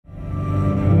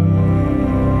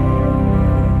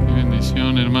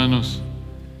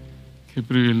Qué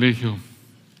privilegio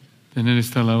tener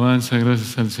esta alabanza.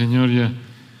 Gracias al Señor y a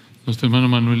nuestro hermano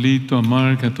Manuelito, a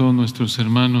Mark, a todos nuestros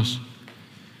hermanos.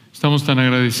 Estamos tan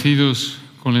agradecidos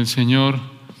con el Señor,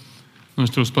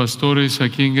 nuestros pastores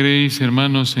aquí en Grace,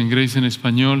 hermanos en Grace en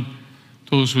español,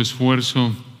 todo su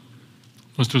esfuerzo,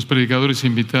 nuestros predicadores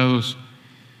invitados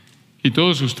y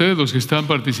todos ustedes los que están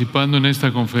participando en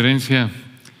esta conferencia.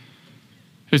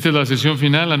 Esta es la sesión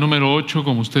final, la número 8,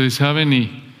 como ustedes saben,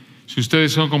 y si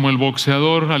ustedes son como el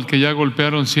boxeador al que ya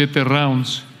golpearon 7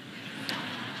 rounds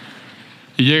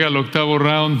y llega al 8º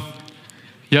round,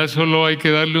 ya solo hay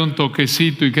que darle un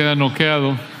toquecito y queda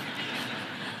noqueado.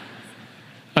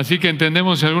 Así que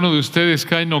entendemos si alguno de ustedes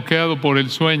cae noqueado por el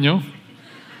sueño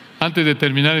antes de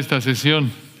terminar esta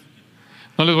sesión.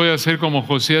 No les voy a hacer como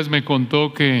Josías me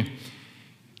contó que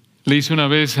le hice una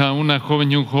vez a una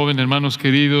joven y un joven, hermanos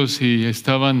queridos, y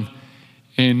estaban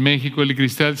en México, él y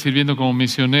Cristal, sirviendo como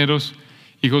misioneros,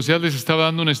 y Josías les estaba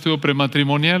dando un estudio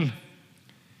prematrimonial.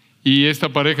 Y esta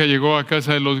pareja llegó a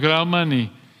casa de los Grauman y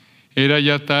era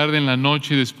ya tarde en la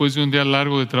noche, y después de un día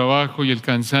largo de trabajo y el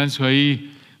cansancio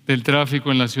ahí del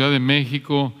tráfico en la Ciudad de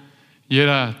México, y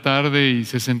era tarde y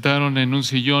se sentaron en un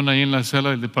sillón ahí en la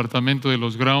sala del departamento de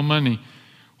los Grauman, y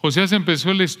Josías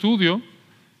empezó el estudio,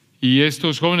 y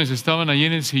estos jóvenes estaban ahí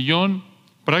en el sillón,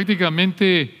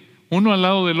 prácticamente uno al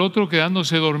lado del otro,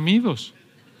 quedándose dormidos.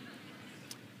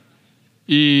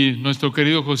 Y nuestro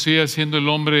querido Josías, siendo el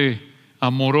hombre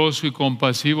amoroso y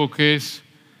compasivo que es,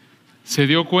 se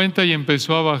dio cuenta y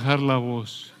empezó a bajar la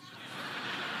voz.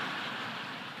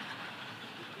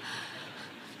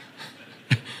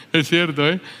 Es cierto,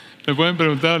 ¿eh? Me pueden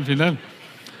preguntar al final.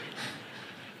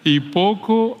 Y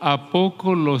poco a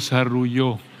poco los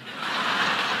arrulló.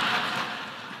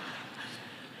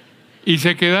 Y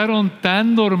se quedaron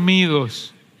tan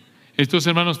dormidos, estos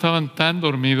hermanos estaban tan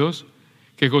dormidos,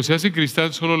 que Josías y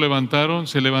Cristal solo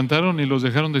se levantaron y los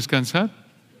dejaron descansar.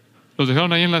 Los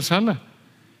dejaron ahí en la sala.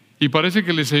 Y parece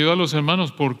que les ayudó a los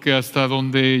hermanos porque hasta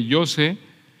donde yo sé,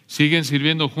 siguen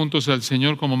sirviendo juntos al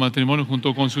Señor como matrimonio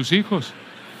junto con sus hijos.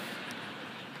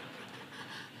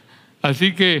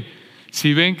 Así que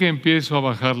si ven que empiezo a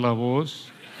bajar la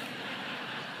voz,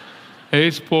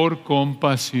 es por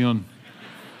compasión,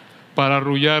 para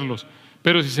arrullarlos.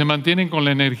 Pero si se mantienen con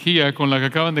la energía con la que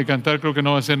acaban de cantar, creo que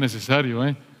no va a ser necesario,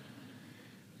 ¿eh?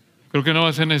 Creo que no va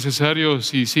a ser necesario,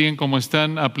 si siguen como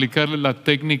están, aplicarle la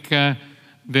técnica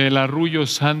del arrullo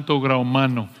santo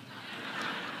graumano.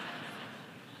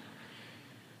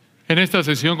 En esta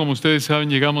sesión, como ustedes saben,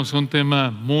 llegamos a un tema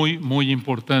muy, muy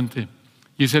importante,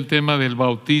 y es el tema del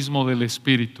bautismo del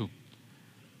Espíritu.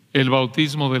 El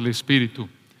bautismo del Espíritu.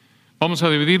 Vamos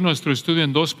a dividir nuestro estudio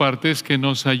en 2 partes que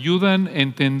nos ayudan a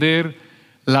entender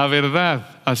la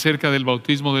verdad acerca del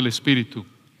bautismo del Espíritu.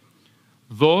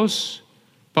 2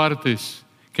 partes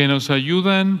que nos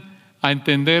ayudan a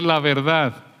entender la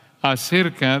verdad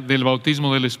acerca del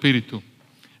bautismo del Espíritu.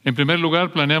 En primer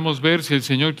lugar, planeamos ver, si el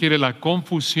Señor quiere, la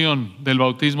confusión del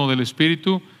bautismo del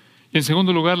Espíritu, y en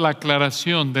segundo lugar, la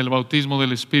aclaración del bautismo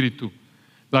del Espíritu.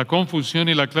 La confusión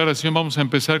y la aclaración. Vamos a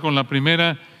empezar con la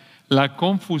primera, la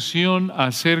confusión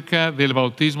acerca del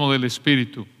bautismo del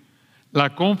Espíritu.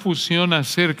 La confusión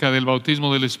acerca del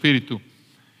bautismo del Espíritu.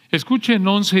 Escuchen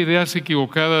 11 ideas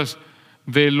equivocadas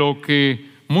de lo que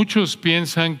muchos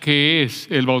piensan que es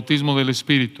el bautismo del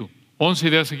Espíritu. 11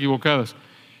 ideas equivocadas.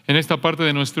 En esta parte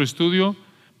de nuestro estudio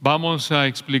vamos a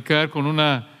explicar con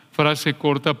una frase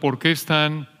corta por qué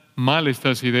están mal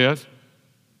estas ideas.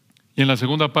 Y en la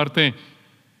segunda parte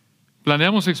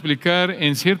planeamos explicar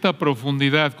en cierta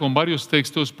profundidad con varios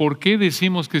textos por qué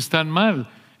decimos que están mal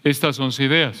estas 11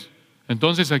 ideas.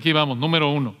 Entonces aquí vamos.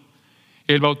 Número 1.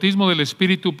 El bautismo del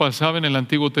Espíritu pasaba en el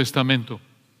Antiguo Testamento.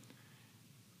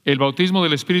 ¿El bautismo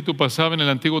del Espíritu pasaba en el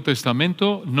Antiguo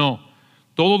Testamento? No.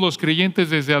 Todos los creyentes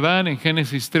desde Adán, en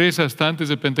Génesis 3 hasta antes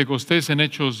de Pentecostés, en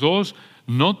Hechos 2,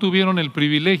 no tuvieron el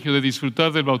privilegio de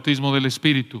disfrutar del bautismo del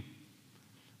Espíritu.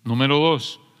 Número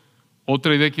 2.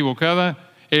 Otra idea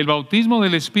equivocada. El bautismo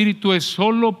del Espíritu es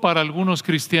solo para algunos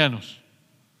cristianos.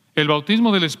 El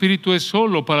bautismo del Espíritu es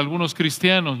solo para algunos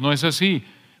cristianos. No es así.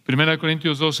 1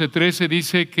 Corintios 12:13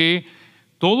 dice que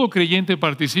todo creyente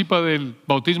participa del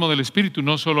bautismo del Espíritu,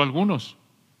 no solo algunos.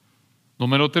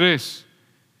 Número 3.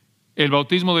 El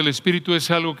bautismo del Espíritu es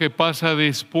algo que pasa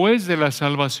después de la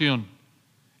salvación.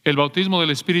 El bautismo del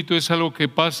Espíritu es algo que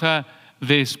pasa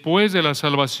después de la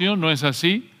salvación. ¿No es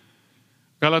así?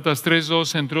 Gálatas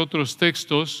 3:2, entre otros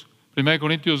textos, 1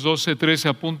 Corintios 12:13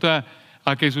 apunta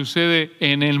a que sucede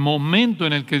en el momento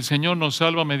en el que el Señor nos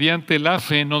salva mediante la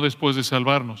fe, no después de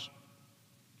salvarnos.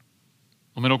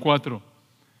 Número 4.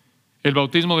 El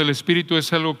bautismo del Espíritu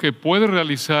es algo que puede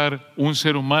realizar un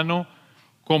ser humano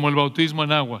como el bautismo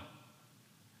en agua.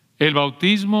 El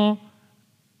bautismo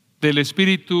del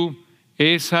Espíritu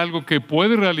es algo que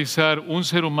puede realizar un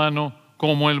ser humano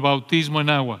como el bautismo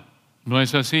en agua. No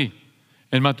es así.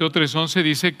 En Mateo 3:11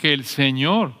 dice que el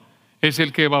Señor es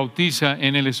el que bautiza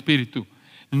en el Espíritu.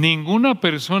 Ninguna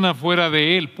persona fuera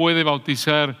de Él puede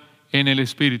bautizar en el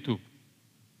Espíritu.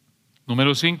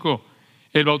 Número 5.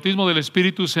 El bautismo del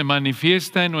Espíritu se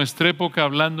manifiesta en nuestra época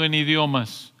hablando en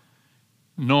idiomas,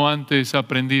 no antes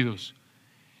aprendidos.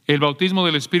 El bautismo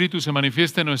del Espíritu se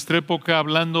manifiesta en nuestra época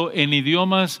hablando en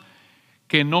idiomas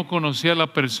que no conocía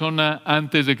la persona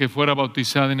antes de que fuera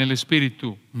bautizada en el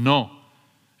Espíritu. No.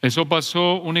 Eso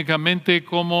pasó únicamente,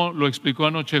 como lo explicó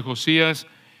anoche Josías,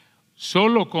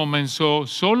 solo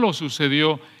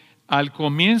sucedió al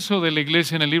comienzo de la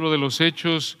iglesia en el libro de los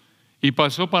Hechos y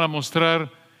pasó para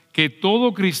mostrar que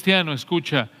todo cristiano,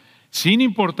 escucha, sin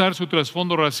importar su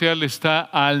trasfondo racial, está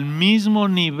al mismo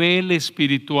nivel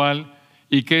espiritual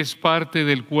y que es parte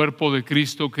del cuerpo de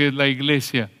Cristo, que es la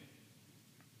iglesia.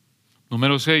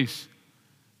 Número 6,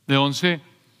 de 11,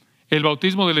 el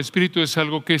bautismo del Espíritu es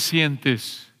algo que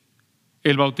sientes.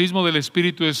 El bautismo del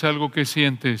Espíritu es algo que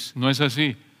sientes, no es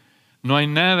así. No hay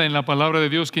nada en la palabra de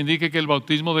Dios que indique que el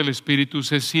bautismo del Espíritu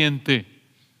se siente.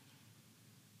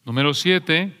 Número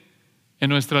 7, en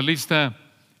nuestra lista,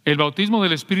 el bautismo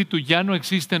del Espíritu ya no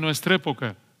existe en nuestra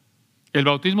época. ¿El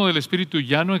bautismo del Espíritu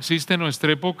ya no existe en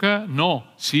nuestra época?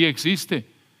 No, sí existe.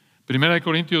 1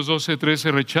 Corintios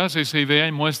 12:13 rechaza esa idea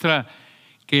y muestra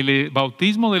que el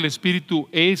bautismo del Espíritu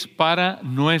es para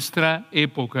nuestra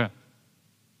época.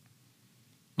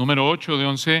 Número 8 de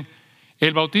 11,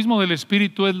 el bautismo del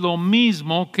Espíritu es lo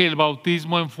mismo que el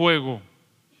bautismo en fuego.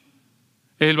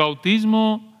 ¿El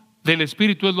bautismo del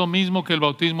Espíritu es lo mismo que el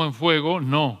bautismo en fuego?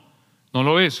 No, no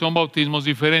lo es. Son bautismos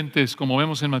diferentes, como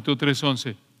vemos en Mateo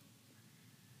 3:11.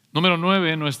 Número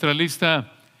 9 en nuestra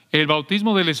lista, el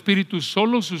bautismo del Espíritu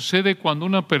solo sucede cuando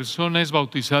una persona es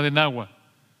bautizada en agua.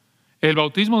 El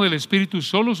bautismo del Espíritu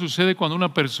solo sucede cuando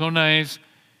una persona es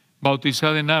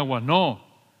bautizada en agua.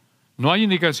 No hay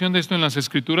indicación de esto en las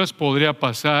Escrituras. Podría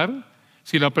pasar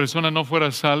si la persona no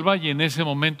fuera salva y en ese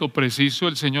momento preciso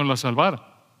el Señor la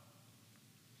salvara.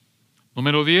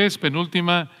 Número 10,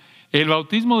 penúltima, el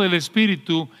bautismo del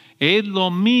Espíritu es lo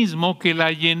mismo que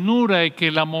la llenura y que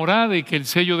la morada y que el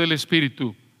sello del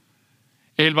Espíritu.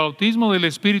 El bautismo del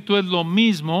Espíritu es lo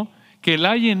mismo que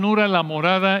la llenura, la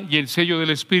morada y el sello del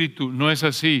Espíritu. No es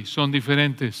así, son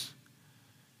diferentes.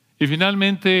 Y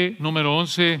finalmente, número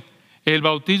 11, el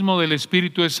bautismo del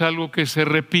Espíritu es algo que se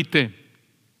repite.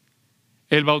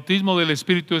 El bautismo del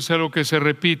Espíritu es algo que se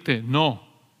repite. No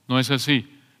es así.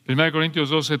 1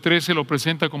 Corintios 12:13 lo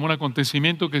presenta como un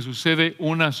acontecimiento que sucede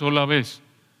una sola vez.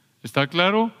 ¿Está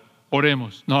claro?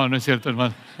 Oremos. No es cierto,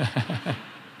 hermano.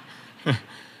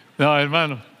 No,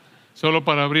 hermano, solo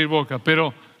para abrir boca,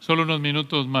 pero solo unos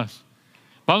minutos más.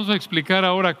 Vamos a explicar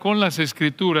ahora con las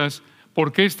Escrituras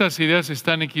por qué estas ideas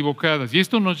están equivocadas. Y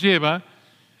esto nos lleva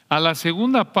a la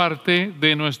segunda parte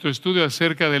de nuestro estudio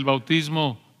acerca del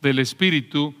bautismo del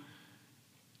Espíritu,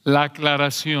 la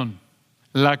aclaración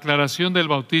del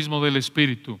bautismo del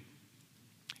Espíritu.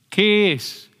 ¿Qué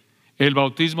es el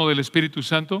bautismo del Espíritu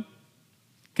Santo?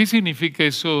 ¿Qué significa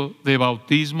eso de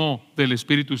bautismo del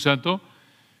Espíritu Santo?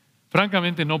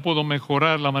 Francamente no puedo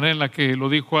mejorar la manera en la que lo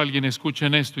dijo alguien.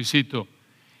 Escuchen esto y cito: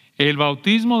 el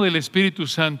bautismo del Espíritu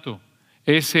Santo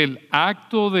es el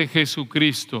acto de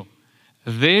Jesucristo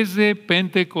desde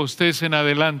Pentecostés en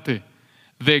adelante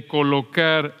de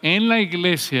colocar en la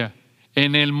iglesia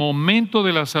en el momento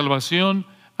de la salvación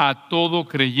a todo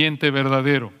creyente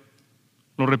verdadero.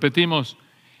 Lo repetimos,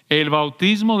 el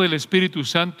bautismo del Espíritu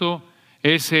Santo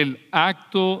es el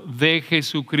acto de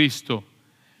Jesucristo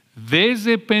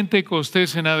desde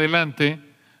Pentecostés en adelante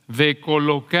de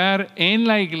colocar en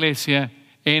la iglesia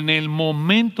en el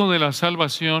momento de la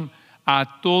salvación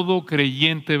a todo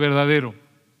creyente verdadero.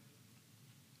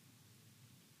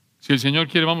 Si el Señor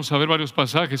quiere, vamos a ver varios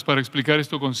pasajes para explicar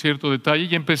esto con cierto detalle.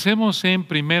 Y empecemos en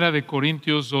 1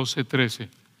 Corintios 12:13.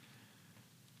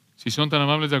 Si son tan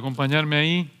amables de acompañarme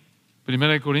ahí,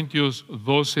 1 Corintios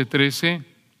 12:13.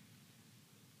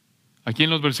 Aquí en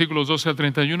los versículos 12 al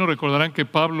 31 recordarán que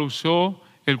Pablo usó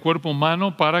el cuerpo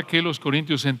humano para que los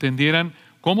corintios entendieran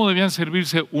cómo debían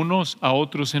servirse unos a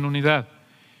otros en unidad.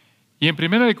 Y en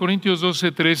 1 Corintios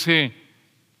 12:13,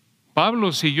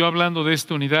 Pablo siguió hablando de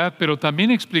esta unidad, pero también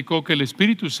explicó que el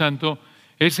Espíritu Santo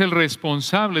es el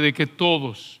responsable de que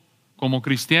todos, como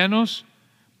cristianos,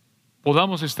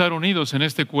 podamos estar unidos en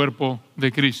este cuerpo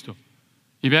de Cristo.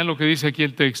 Y vean lo que dice aquí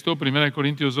el texto, 1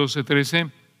 Corintios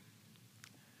 12:13.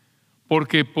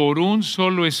 porque por un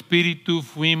solo espíritu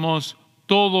fuimos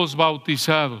todos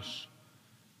bautizados.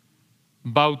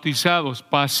 Bautizados,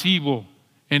 pasivo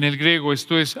en el griego,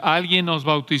 esto es, alguien nos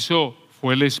bautizó,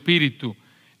 fue el Espíritu.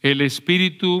 El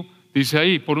Espíritu, dice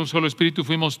ahí, por un solo Espíritu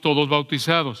fuimos todos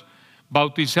bautizados.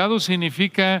 Bautizados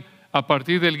significa, a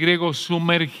partir del griego,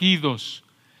 sumergidos,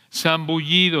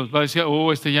 zambullidos. Va a decir,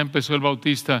 oh, ya empezó el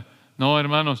bautista. No,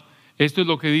 hermanos, esto es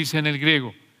lo que dice en el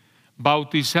griego.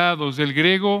 Bautizados, del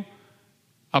griego,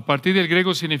 a partir del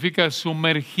griego significa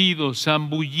sumergidos,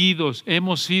 zambullidos.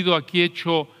 Hemos sido aquí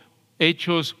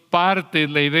hechos parte de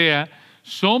la idea.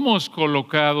 Somos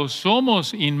colocados,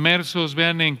 somos inmersos.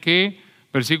 Vean en qué,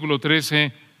 versículo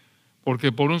 13,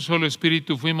 porque por un solo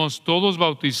Espíritu fuimos todos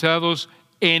bautizados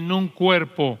en un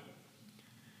cuerpo,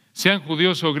 sean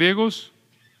judíos o griegos,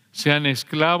 sean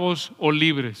esclavos o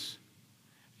libres.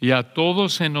 Y a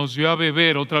todos se nos dio a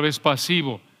beber, otra vez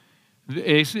pasivo.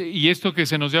 Y esto que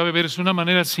se nos dio a beber es una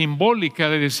manera simbólica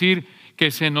de decir que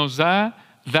se nos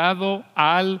ha dado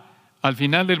al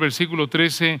final del versículo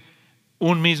 13,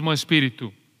 un mismo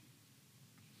espíritu.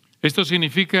 Esto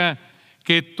significa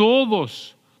que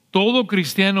todo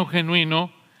cristiano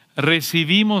genuino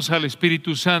recibimos al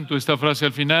Espíritu Santo. Esta frase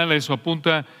al final, a eso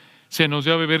apunta, se nos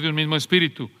dio a beber de un mismo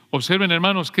espíritu. Observen,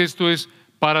 hermanos, que esto es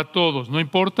para todos. No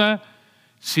importa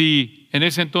si en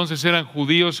ese entonces eran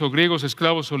judíos o griegos,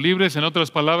 esclavos o libres. En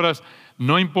otras palabras,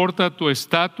 no importa tu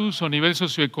estatus o nivel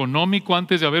socioeconómico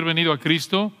antes de haber venido a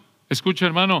Cristo. Escucha,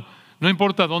 hermano, no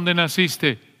importa dónde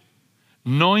naciste.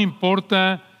 No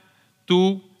importa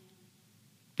tu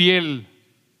piel,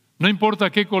 no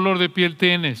importa qué color de piel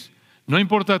tienes, no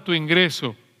importa tu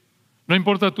ingreso, no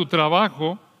importa tu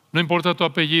trabajo, no importa tu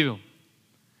apellido,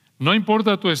 no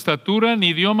importa tu estatura, ni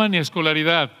idioma, ni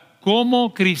escolaridad.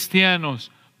 Como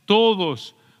cristianos,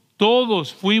 todos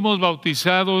fuimos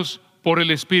bautizados por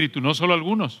el Espíritu, no solo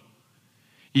algunos.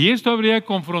 Y esto habría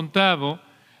confrontado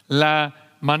la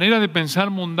manera de pensar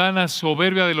mundana,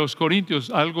 soberbia de los corintios.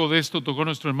 Algo de esto tocó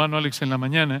nuestro hermano Alex en la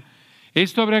mañana.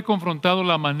 Esto habría confrontado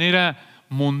la manera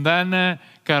mundana,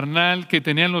 carnal, que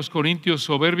tenían los corintios,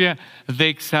 soberbia, de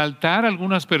exaltar a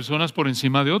algunas personas por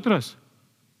encima de otras.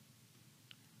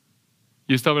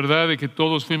 Y esta verdad de que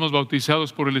todos fuimos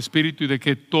bautizados por el Espíritu y de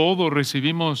que todos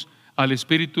recibimos al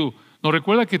Espíritu, nos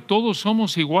recuerda que todos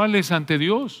somos iguales ante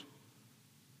Dios.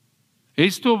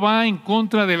 Esto va en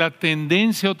contra de la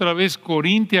tendencia otra vez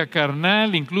corintia,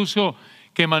 carnal, incluso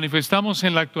que manifestamos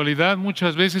en la actualidad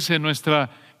muchas veces en nuestra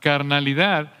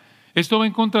carnalidad. Esto va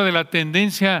en contra de la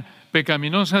tendencia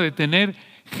pecaminosa de tener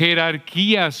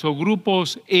jerarquías o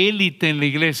grupos élite en la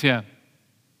iglesia.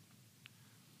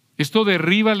 Esto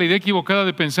derriba la idea equivocada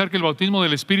de pensar que el bautismo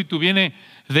del Espíritu viene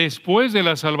después de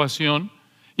la salvación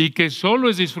y que solo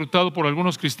es disfrutado por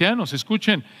algunos cristianos.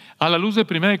 Escuchen, a la luz de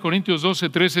 1 Corintios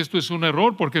 12:13, esto es un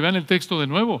error, porque vean el texto de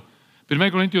nuevo.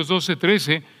 1 Corintios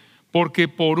 12:13, porque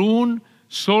por un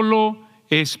solo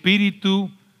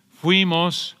Espíritu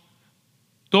fuimos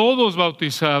todos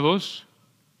bautizados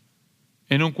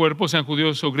en un cuerpo, sean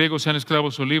judíos o griegos, sean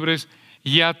esclavos o libres,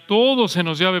 y a todos se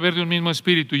nos dio a beber de un mismo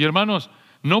Espíritu. Y hermanos,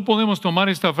 no podemos tomar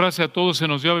esta frase, a todos se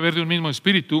nos dio a beber de un mismo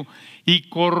Espíritu, y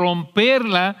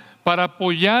corromperla para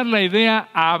apoyar la idea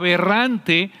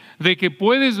aberrante de que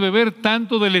puedes beber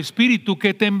tanto del Espíritu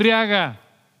que te embriaga.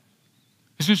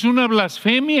 Eso es una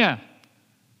blasfemia.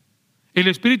 El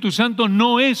Espíritu Santo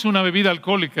no es una bebida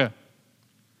alcohólica.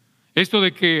 Esto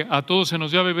de que a todos se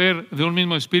nos dio a beber de un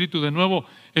mismo Espíritu, de nuevo,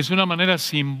 es una manera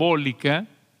simbólica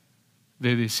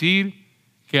de decir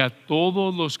que a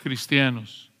todos los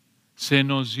cristianos se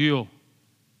nos dio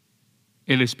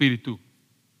el Espíritu.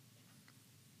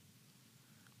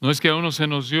 No es que a uno se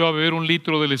nos dio a beber 1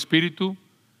 litro del Espíritu,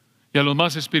 y a los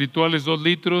más espirituales 2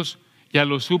 litros, y a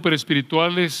los súper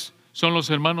espirituales son los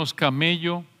hermanos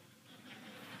Camello,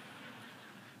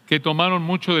 que tomaron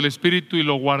mucho del Espíritu y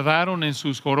lo guardaron en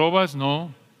sus jorobas.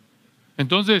 No.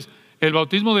 Entonces, el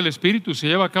bautismo del Espíritu se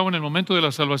lleva a cabo en el momento de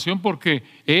la salvación porque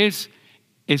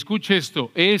escuche esto,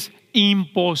 es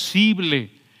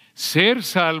imposible ser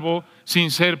salvo sin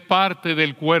ser parte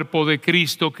del cuerpo de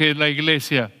Cristo, que es la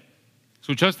iglesia.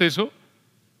 ¿Escuchaste eso?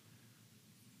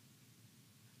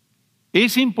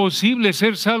 Es imposible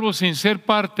ser salvo sin ser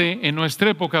parte en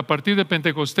nuestra época, a partir de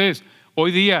Pentecostés.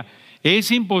 Hoy día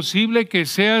es imposible que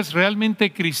seas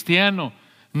realmente cristiano,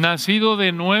 nacido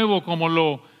de nuevo, como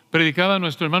lo predicaba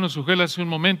nuestro hermano Sugel hace un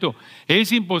momento.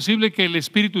 Es imposible que el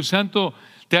Espíritu Santo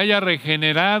te haya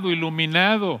regenerado,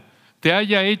 iluminado, te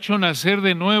haya hecho nacer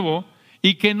de nuevo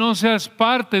y que no seas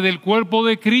parte del cuerpo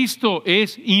de Cristo.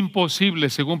 Es imposible,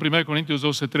 según 1 Corintios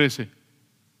 12:13.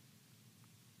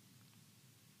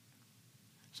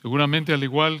 Seguramente, al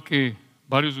igual que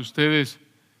Varios de ustedes,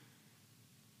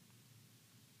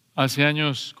 hace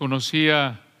años conocí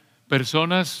a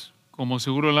personas, como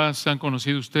seguro las han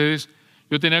conocido ustedes.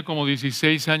 Yo tenía como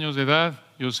 16 años de edad,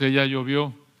 yo sé, ya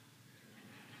llovió.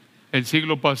 El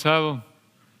siglo pasado,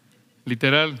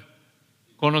 literal,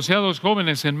 conocí a dos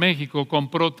jóvenes en México con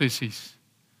prótesis.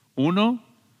 Uno,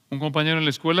 un compañero en la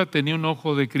escuela, tenía un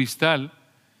ojo de cristal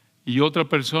y otra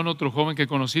persona, otro joven que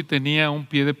conocí, tenía un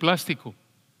pie de plástico.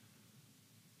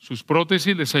 Sus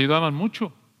prótesis les ayudaban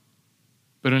mucho.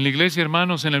 Pero en la iglesia,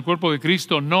 hermanos, en el cuerpo de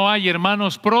Cristo, no hay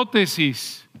hermanos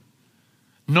prótesis.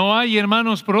 No hay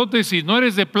hermanos prótesis. No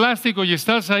eres de plástico y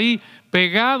estás ahí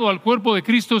pegado al cuerpo de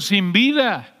Cristo sin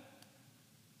vida.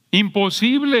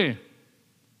 Imposible.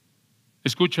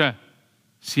 Escucha,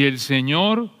 si el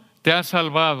Señor te ha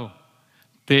salvado,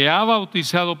 te ha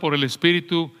bautizado por el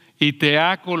Espíritu y te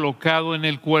ha colocado en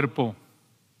el cuerpo.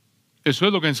 Eso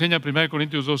es lo que enseña 1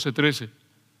 Corintios 12:13.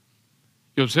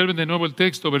 Y observen de nuevo el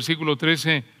texto, versículo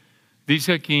 13,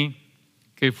 dice aquí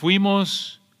que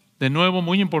fuimos, de nuevo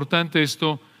muy importante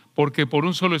esto, porque por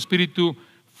un solo Espíritu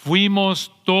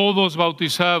fuimos todos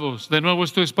bautizados. De nuevo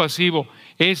esto es pasivo,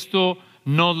 esto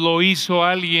nos lo hizo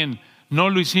alguien, no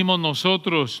lo hicimos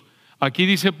nosotros. Aquí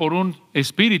dice por un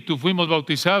Espíritu fuimos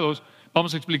bautizados.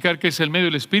 Vamos a explicar qué es el medio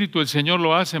del Espíritu, el Señor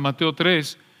lo hace, Mateo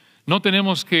 3. No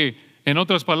tenemos que, en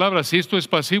otras palabras, si esto es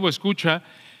pasivo, escucha,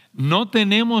 no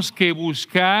tenemos que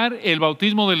buscar el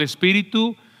bautismo del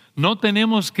Espíritu, no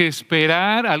tenemos que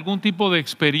esperar algún tipo de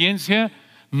experiencia,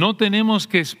 no tenemos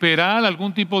que esperar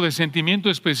algún tipo de sentimiento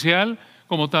especial,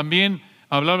 como también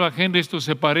hablaba Henry, esto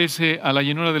se parece a la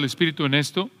llenura del Espíritu en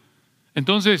esto.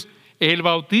 Entonces, el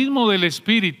bautismo del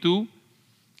Espíritu,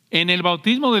 en el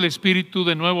bautismo del Espíritu,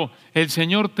 de nuevo, el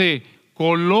Señor te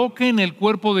coloca en el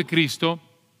cuerpo de Cristo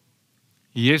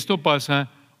y esto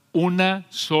pasa una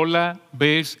sola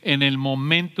vez en el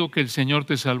momento que el Señor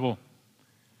te salvó.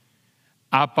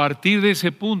 A partir de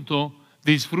ese punto,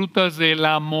 disfrutas de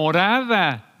la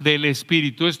morada del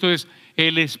Espíritu. Esto es,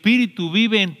 el Espíritu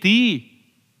vive en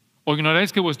ti. ¿O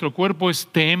ignoráis que vuestro cuerpo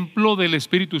es templo del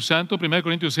Espíritu Santo? 1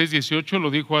 Corintios 6:18, lo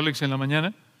dijo Alex en la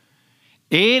mañana.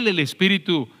 Él, el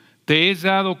Espíritu, te es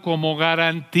dado como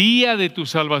garantía de tu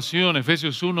salvación.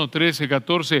 Efesios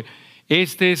 1:13-14.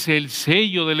 Este es el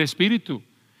sello del Espíritu.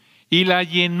 Y la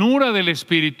llenura del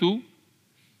Espíritu,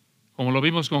 como lo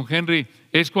vimos con Henry,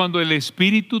 es cuando el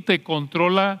Espíritu te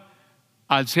controla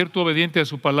al ser tú obediente a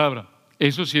su palabra.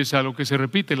 Eso sí es algo que se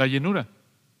repite, la llenura.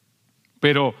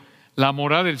 Pero la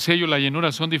morada, el sello, la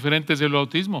llenura son diferentes del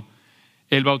bautismo.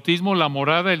 El bautismo, la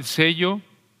morada, el sello,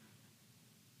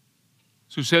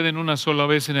 suceden una sola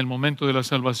vez en el momento de la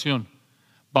salvación.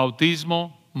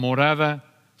 Bautismo,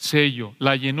 morada, sello.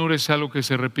 La llenura es algo que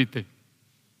se repite.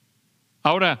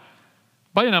 Ahora,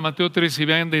 vayan a Mateo 3 y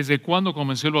vean desde cuándo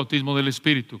comenzó el bautismo del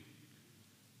Espíritu.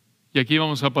 Y aquí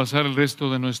vamos a pasar el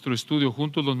resto de nuestro estudio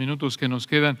juntos, los minutos que nos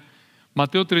quedan.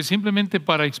 Mateo 3, simplemente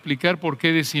para explicar por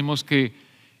qué decimos que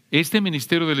este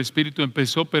ministerio del Espíritu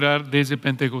empezó a operar desde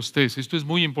Pentecostés. Esto es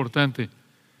muy importante.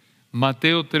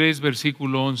 Mateo 3,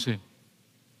 versículo 11.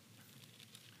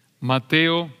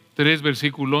 Mateo 3,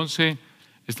 versículo 11.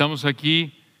 Estamos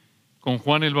aquí con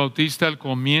Juan el Bautista al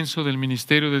comienzo del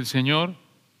ministerio del Señor.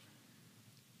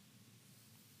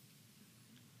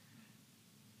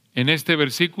 En este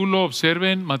versículo,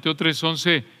 observen, Mateo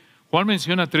 3:11, Juan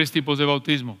menciona 3 tipos de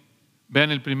bautismo.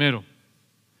 Vean el primero.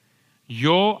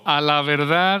 Yo a la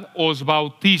verdad os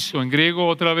bautizo. En griego,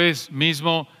 otra vez,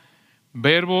 mismo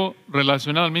verbo,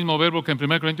 relacionado al mismo verbo que en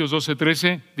 1 Corintios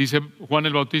 12:13, dice Juan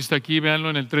el Bautista aquí, véanlo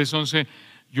en el 3:11.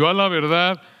 Yo a la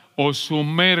verdad os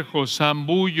sumerjo,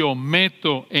 zambullo,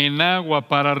 meto en agua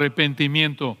para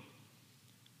arrepentimiento.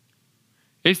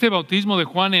 Este bautismo de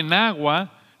Juan en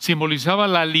agua simbolizaba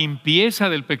la limpieza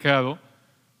del pecado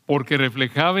porque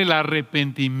reflejaba el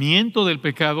arrepentimiento del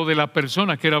pecado de la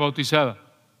persona que era bautizada.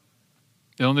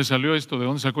 ¿De dónde salió esto? ¿De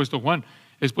dónde sacó esto Juan?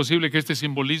 Es posible que este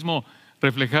simbolismo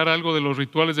reflejara algo de los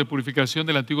rituales de purificación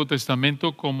del Antiguo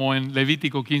Testamento, como en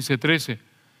Levítico 15:13.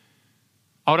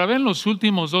 Ahora vean los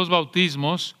últimos 2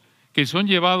 bautismos que son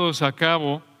llevados a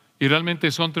cabo, y realmente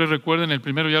son 3, recuerden, el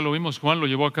primero ya lo vimos, Juan lo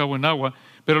llevó a cabo en agua,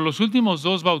 pero los últimos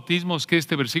 2 bautismos que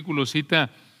este versículo cita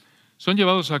son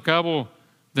llevados a cabo,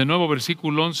 de nuevo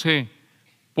versículo 11,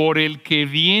 por el que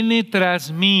viene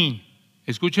tras mí,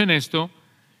 escuchen esto,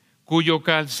 cuyo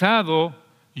calzado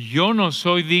yo no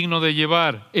soy digno de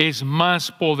llevar, es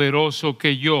más poderoso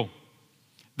que yo.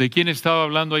 ¿De quién estaba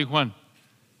hablando ahí Juan?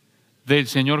 Del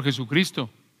Señor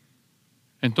Jesucristo.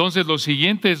 Entonces los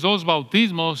siguientes 2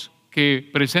 bautismos que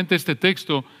presenta este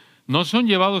texto no son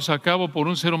llevados a cabo por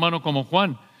un ser humano como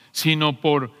Juan, sino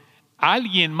por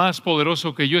alguien más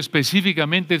poderoso que yo,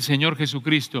 específicamente el Señor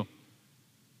Jesucristo.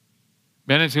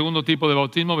 Vean el segundo tipo de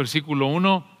bautismo, versículo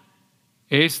 1.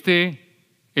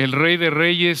 El Rey de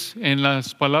Reyes, en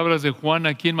las palabras de Juan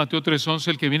aquí en Mateo 3:11,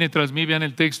 el que viene tras mí, vean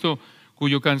el texto,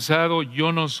 cuyo cansado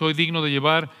yo no soy digno de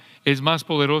llevar, es más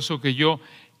poderoso que yo.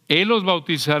 Él los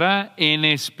bautizará en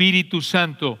Espíritu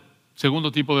Santo.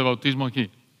 Segundo tipo de bautismo aquí.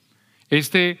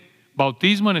 Este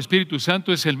bautismo en Espíritu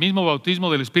Santo es el mismo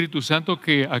bautismo del Espíritu Santo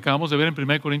que acabamos de ver en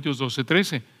 1 Corintios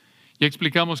 12:13. Ya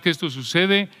explicamos que esto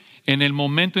sucede en el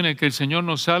momento en el que el Señor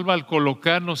nos salva al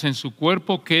colocarnos en su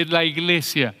cuerpo, que es la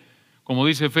iglesia, como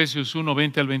dice Efesios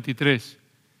 1:20 al 23.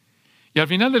 Y al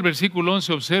final del versículo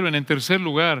 11 observen, en tercer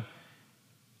lugar,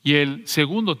 y el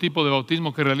segundo tipo de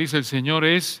bautismo que realiza el Señor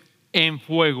es en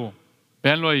fuego.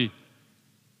 Véanlo ahí.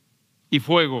 Y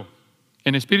fuego.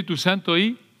 En Espíritu Santo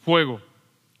y fuego.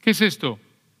 ¿Qué es esto?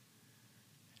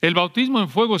 El bautismo en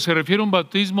fuego se refiere a un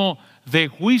bautismo de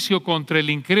juicio contra el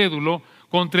incrédulo,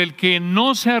 contra el que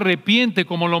no se arrepiente,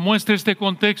 como lo muestra este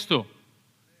contexto.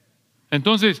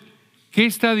 Entonces, ¿qué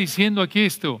está diciendo aquí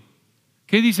esto?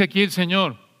 ¿Qué dice aquí el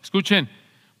Señor? Escuchen,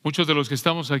 muchos de los que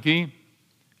estamos aquí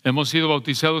hemos sido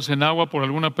bautizados en agua por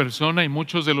alguna persona y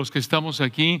muchos de los que estamos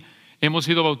aquí hemos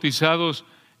sido bautizados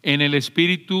en el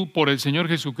Espíritu por el Señor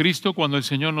Jesucristo cuando el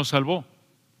Señor nos salvó.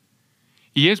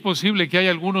 Y es posible que haya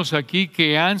algunos aquí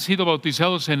que han sido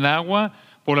bautizados en agua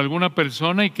por alguna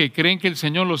persona y que creen que el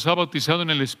Señor los ha bautizado en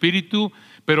el Espíritu,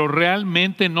 pero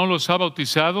realmente no los ha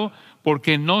bautizado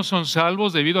porque no son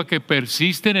salvos debido a que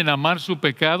persisten en amar su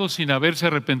pecado sin haberse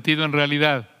arrepentido en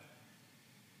realidad.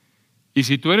 Y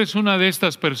si tú eres una de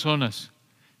estas personas,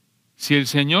 si el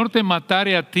Señor te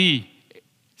matare a ti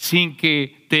sin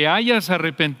que te hayas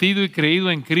arrepentido y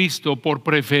creído en Cristo por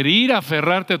preferir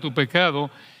aferrarte a tu pecado,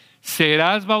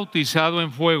 serás bautizado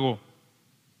en fuego.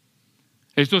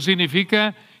 Esto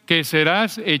significa que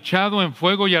serás echado en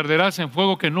fuego y arderás en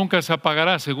fuego que nunca se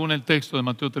apagará, según el texto de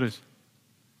Mateo 3.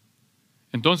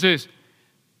 Entonces,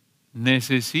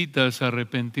 necesitas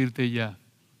arrepentirte ya.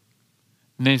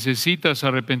 Necesitas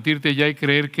arrepentirte ya y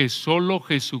creer que solo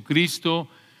Jesucristo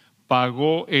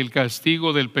pagó el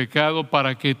castigo del pecado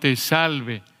para que te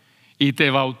salve y te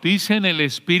bautice en el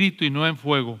Espíritu y no en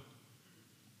fuego.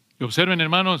 Y observen,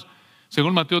 hermanos,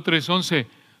 según Mateo 3:11,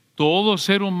 todo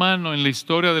ser humano en la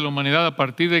historia de la humanidad, a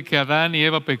partir de que Adán y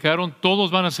Eva pecaron,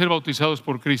 todos van a ser bautizados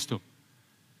por Cristo.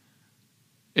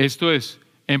 Esto es,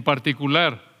 en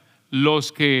particular,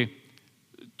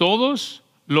 todos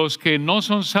los que no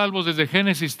son salvos desde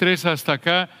Génesis 3 hasta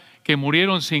acá, que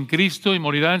murieron sin Cristo y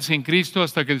morirán sin Cristo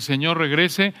hasta que el Señor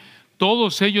regrese,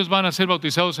 todos ellos van a ser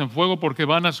bautizados en fuego porque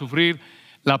van a sufrir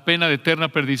la pena de eterna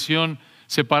perdición,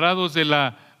 separados de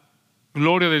la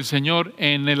gloria del Señor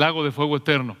en el lago de fuego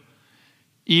eterno.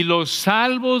 Y los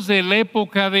salvos de la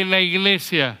época de la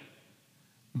iglesia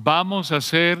vamos a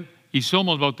ser y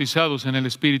somos bautizados en el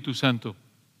Espíritu Santo.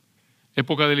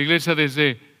 Época de la iglesia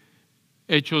desde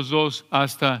Hechos 2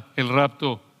 hasta el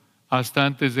rapto, hasta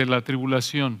antes de la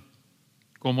tribulación,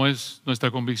 como es nuestra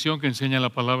convicción que enseña la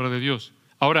palabra de Dios.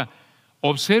 Ahora,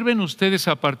 observen ustedes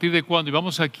a partir de cuándo, y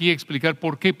vamos aquí a explicar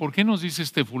por qué. ¿Por qué nos dice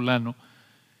este fulano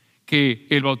que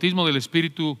el bautismo del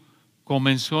Espíritu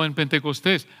comenzó en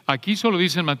Pentecostés? Aquí solo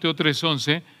dice en Mateo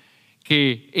 3:11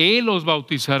 que Él los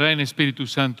bautizará en Espíritu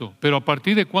Santo. Pero ¿a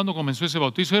partir de cuándo comenzó ese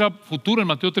bautizo? Era futuro en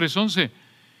Mateo 3:11.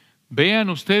 Vean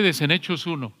ustedes en Hechos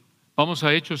 1. Vamos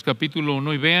a Hechos capítulo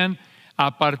 1 y vean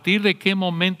a partir de qué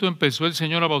momento empezó el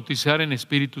Señor a bautizar en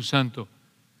Espíritu Santo,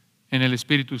 en el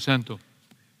Espíritu Santo.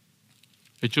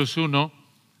 Hechos 1,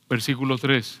 versículo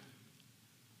 3.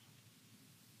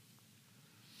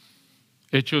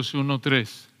 Hechos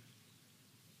 1:3.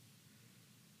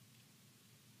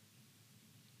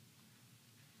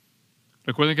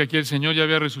 Recuerden que aquí el Señor ya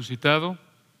había resucitado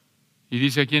y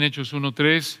dice aquí en Hechos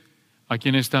 1:3, a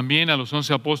quienes también, a los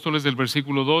 11 apóstoles del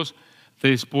versículo 2,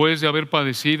 después de haber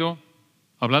padecido,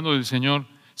 hablando del Señor,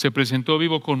 se presentó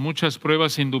vivo con muchas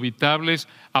pruebas indubitables,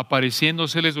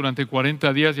 apareciéndoseles durante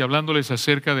 40 días y hablándoles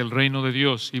acerca del reino de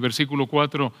Dios. Y versículo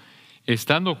 4,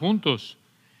 estando juntos,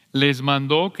 les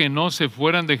mandó que no se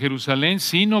fueran de Jerusalén,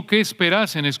 sino que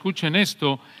esperasen, escuchen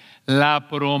esto, la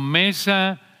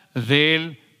promesa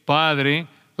del Padre,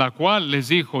 la cual les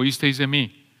dijo, oísteis de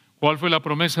mí. ¿Cuál fue la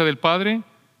promesa del Padre?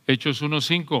 Hechos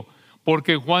 1:5.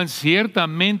 Porque Juan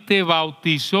ciertamente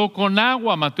bautizó con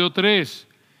agua, Mateo 3.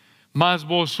 Mas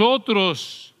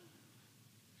vosotros,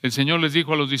 el Señor les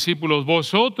dijo a los discípulos,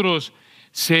 vosotros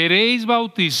seréis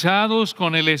bautizados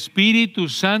con el Espíritu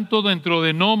Santo dentro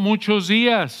de no muchos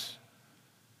días.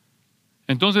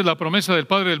 Entonces la promesa del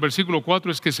Padre del versículo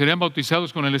 4 es que serán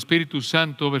bautizados con el Espíritu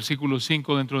Santo, versículo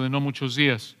 5, dentro de no muchos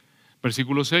días.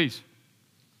 Versículo 6.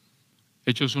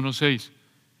 Hechos 1:6.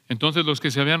 Entonces los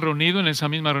que se habían reunido en esa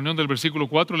misma reunión del versículo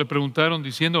 4 le preguntaron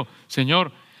diciendo: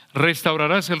 Señor,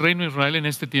 ¿restaurarás el reino de Israel en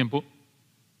este tiempo?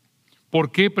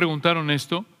 ¿Por qué preguntaron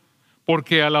esto?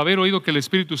 Porque al haber oído que el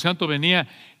Espíritu Santo venía,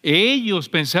 ellos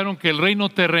pensaron que el reino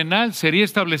terrenal sería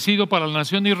establecido para la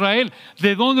nación de Israel.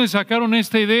 ¿De dónde sacaron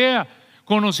esta idea?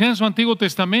 Conocían su Antiguo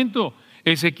Testamento.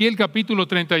 Ezequiel capítulo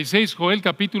 36, Joel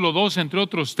capítulo 2, entre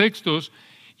otros textos,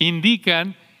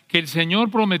 indican que el Señor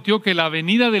prometió que la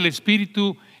venida del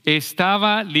Espíritu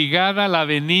estaba ligada a la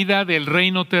venida del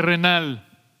reino terrenal.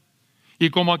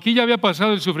 Y como aquí ya había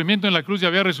pasado el sufrimiento en la cruz y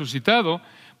había resucitado,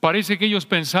 parece que ellos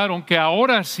pensaron que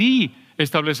ahora sí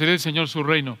establecería el Señor su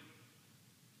reino.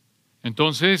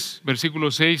 Entonces,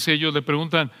 versículo 6, ellos le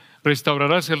preguntan: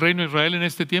 ¿restaurarás el reino de Israel en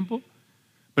este tiempo?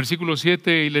 Versículo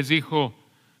 7, y les dijo: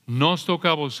 no os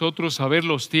toca a vosotros saber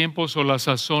los tiempos o las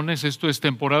sazones, esto es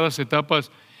temporadas,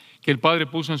 etapas, que el Padre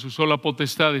puso en su sola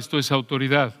potestad, esto es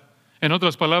autoridad. En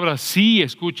otras palabras, sí,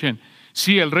 escuchen,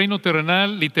 sí, el reino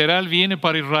terrenal literal viene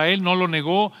para Israel, no lo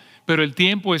negó, pero el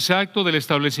tiempo exacto del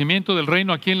establecimiento del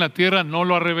reino aquí en la tierra no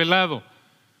lo ha revelado.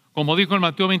 Como dijo en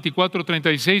Mateo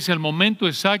 24:36, el momento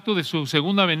exacto de su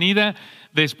segunda venida,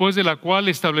 después de la cual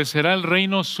establecerá el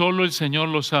reino, solo el Señor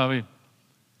lo sabe.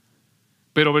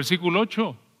 Pero versículo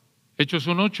 8, Hechos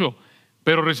 1:8,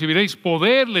 pero recibiréis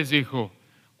poder, les dijo,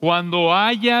 cuando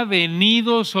haya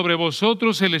venido sobre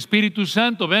vosotros el Espíritu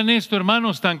Santo. Vean esto,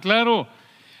 hermanos, tan claro.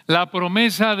 La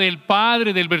promesa del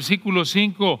Padre del versículo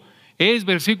 5 es,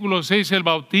 versículo 6, el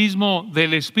bautismo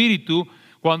del Espíritu,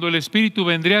 cuando el Espíritu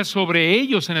vendría sobre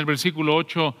ellos en el versículo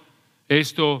 8.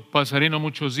 Esto pasaría no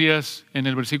muchos días. En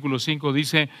el versículo 5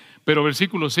 dice, pero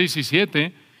versículos 6 y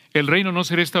 7, el reino no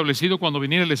será establecido cuando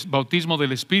viniera el bautismo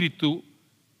del Espíritu,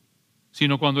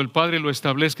 sino cuando el Padre lo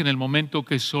establezca en el momento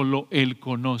que solo Él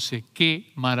conoce.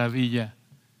 ¡Qué maravilla!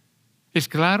 Es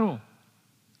claro,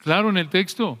 claro en el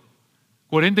texto,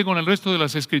 coherente con el resto de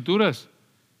las Escrituras.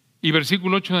 Y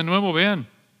versículo 8 de nuevo, vean,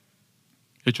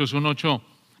 Hechos 1:8,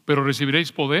 pero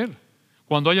recibiréis poder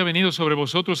cuando haya venido sobre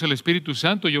vosotros el Espíritu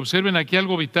Santo. Y observen aquí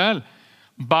algo vital: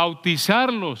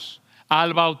 bautizarlos.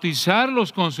 Al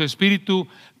bautizarlos con su Espíritu,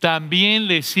 también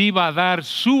les iba a dar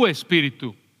su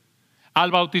Espíritu. Al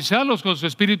bautizarlos con su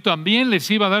Espíritu, también les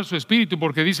iba a dar su Espíritu,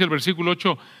 porque dice el versículo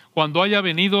 8, cuando haya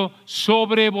venido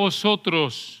sobre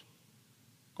vosotros.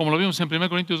 Como lo vimos en 1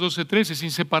 Corintios 12:13, es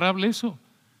inseparable eso.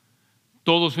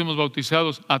 Todos fuimos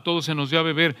bautizados, a todos se nos dio a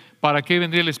beber. ¿Para qué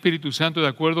vendría el Espíritu Santo? De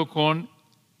acuerdo con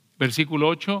versículo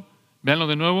 8, véanlo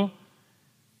de nuevo.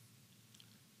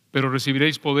 Pero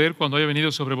recibiréis poder cuando haya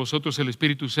venido sobre vosotros el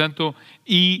Espíritu Santo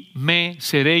y me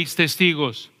seréis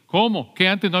testigos. ¿Cómo? ¿Que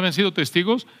antes no habían sido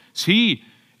testigos? Sí,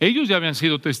 ellos ya habían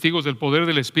sido testigos del poder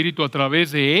del Espíritu a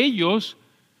través de ellos.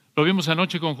 Lo vimos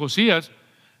anoche con Josías.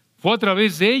 Fue a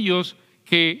través de ellos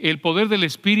que el poder del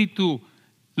Espíritu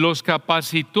los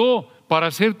capacitó para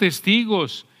ser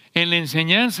testigos en la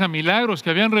enseñanza, milagros que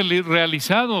habían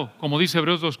realizado, como dice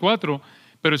Hebreos 2:4.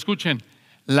 Pero escuchen,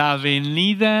 la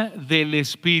venida del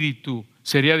Espíritu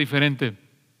sería diferente.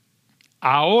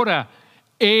 Ahora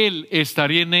Él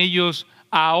estaría en ellos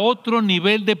a otro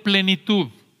nivel de plenitud.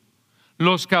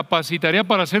 Los capacitaría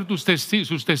para ser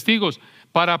sus testigos,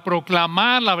 para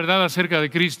proclamar la verdad acerca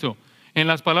de Cristo. En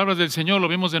las palabras del Señor, lo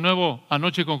vimos de nuevo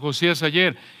anoche con Josías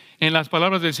ayer, en las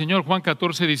palabras del Señor, Juan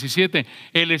 14:17,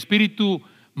 el Espíritu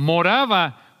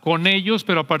moraba con ellos,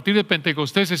 pero a partir de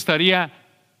Pentecostés estaría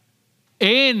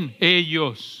en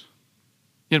ellos.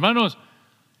 Y hermanos,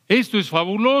 esto es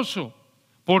fabuloso,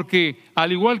 porque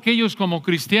al igual que ellos como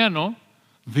cristiano,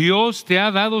 Dios te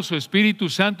ha dado su Espíritu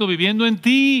Santo viviendo en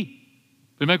ti.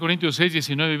 1 Corintios 6,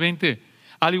 19 y 20.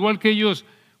 Al igual que ellos,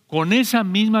 con esa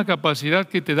misma capacidad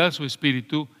que te da su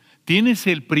Espíritu, tienes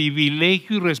el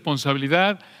privilegio y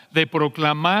responsabilidad de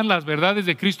proclamar las verdades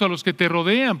de Cristo a los que te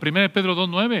rodean. 1 Pedro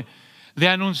 2:9. De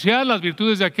anunciar las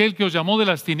virtudes de aquel que os llamó de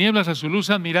las tinieblas a su luz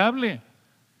admirable.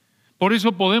 Por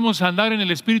eso podemos andar en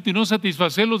el Espíritu y no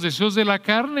satisfacer los deseos de la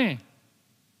carne.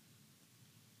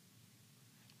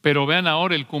 Pero vean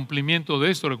ahora el cumplimiento de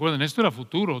esto. Recuerden, esto era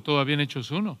futuro, todavía en Hechos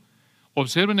 1.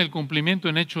 Observen el cumplimiento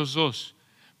en Hechos 2.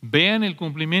 Vean el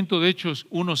cumplimiento de Hechos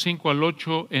 1, 5 al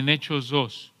 8 en Hechos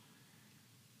 2.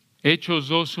 Hechos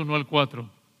 2, 1 al 4.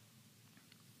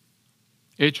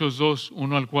 Hechos 2,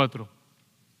 1 al 4.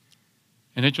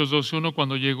 En Hechos 2, 1,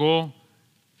 cuando llegó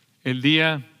el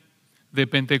día de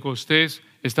Pentecostés,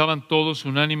 estaban todos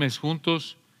unánimes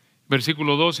juntos.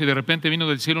 Versículo 2, y de repente vino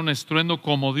del cielo un estruendo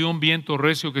como de un viento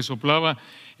recio que soplaba,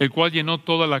 el cual llenó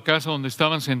toda la casa donde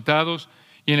estaban sentados.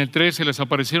 Y en el 3 se les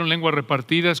aparecieron lenguas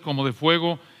repartidas como de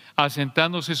fuego,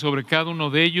 asentándose sobre cada uno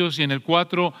de ellos. Y en el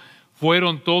 4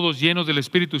 fueron todos llenos del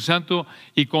Espíritu Santo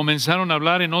y comenzaron a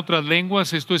hablar en otras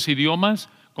lenguas, esto es idiomas,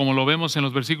 como lo vemos en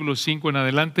los versículos 5 en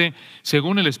adelante,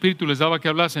 según el Espíritu les daba que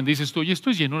hablasen. Dices tú, y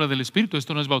esto es llenura del Espíritu,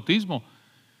 esto no es bautismo.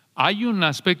 Hay un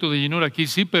aspecto de llenura aquí,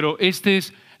 sí, pero esta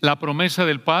es la promesa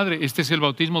del Padre, este es el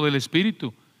bautismo del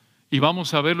Espíritu. Y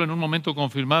vamos a verlo en un momento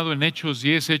confirmado en Hechos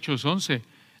 10, Hechos 11.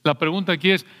 La pregunta aquí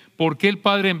es, ¿por qué el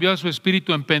Padre envió a su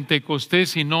Espíritu en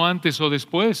Pentecostés y no antes o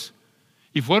después?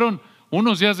 Y fueron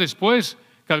unos días después,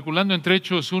 calculando entre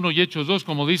Hechos 1 y Hechos 2,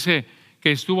 como dice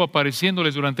que estuvo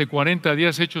apareciéndoles durante 40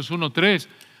 días, Hechos 1, 3,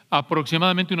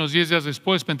 aproximadamente unos 10 días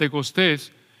después,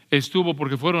 Pentecostés estuvo,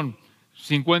 porque fueron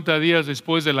 50 días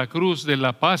después de la cruz, de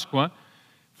la Pascua,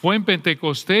 fue en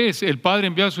Pentecostés. El Padre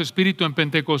envió a su Espíritu en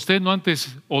Pentecostés, no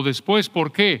antes o después.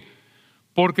 ¿Por qué?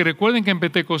 Porque recuerden que en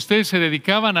Pentecostés se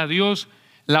dedicaban a Dios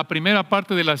la primera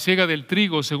parte de la siega del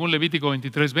trigo, según Levítico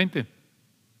 23:20.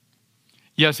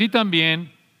 Y así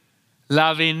también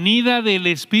la venida del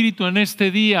Espíritu en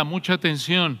este día, mucha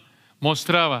atención,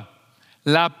 mostraba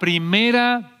la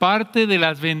primera parte de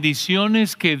las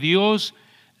bendiciones que Dios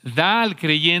da al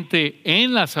creyente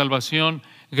en la salvación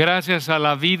gracias a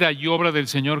la vida y obra del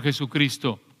Señor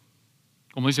Jesucristo.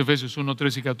 Como dice Efesios 1,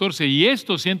 13 y 14. Y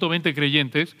estos 120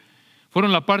 creyentes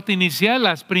fueron la parte inicial,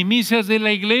 las primicias de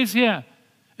la iglesia.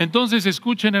 Entonces,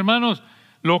 escuchen, hermanos,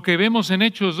 lo que vemos en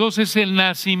Hechos 2 es el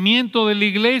nacimiento de la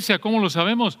iglesia. ¿Cómo lo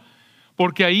sabemos?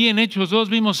 Porque ahí en Hechos 2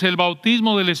 vimos el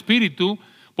bautismo del Espíritu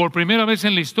por primera vez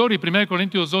en la historia. 1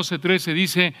 Corintios 12, 13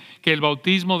 dice que el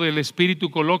bautismo del Espíritu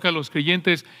coloca a los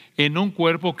creyentes en un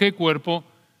cuerpo. ¿Qué cuerpo?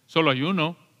 Solo hay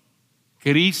uno.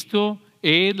 Cristo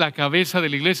es la cabeza de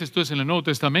la iglesia, esto es en el Nuevo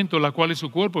Testamento, la cual es su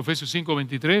cuerpo, Efesios 5,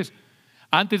 23.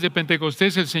 Antes de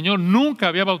Pentecostés el Señor nunca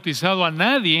había bautizado a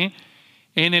nadie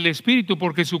en el Espíritu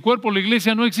porque su cuerpo, la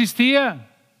iglesia, no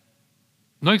existía.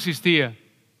 No existía.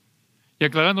 Y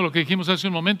aclarando lo que dijimos hace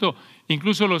un momento,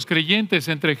 incluso los creyentes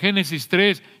entre Génesis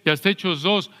 3 y hasta Hechos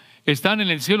 2 están en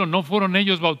el cielo, no fueron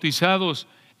ellos bautizados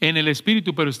en el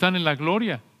Espíritu, pero están en la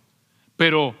gloria.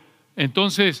 Pero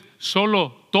entonces,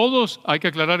 solo todos, hay que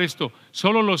aclarar esto,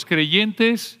 solo los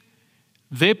creyentes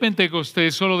de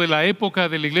Pentecostés, solo de la época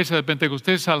de la iglesia de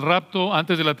Pentecostés al rapto,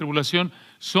 antes de la tribulación,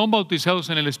 son bautizados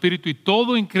en el Espíritu, y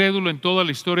todo incrédulo en toda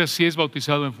la historia sí es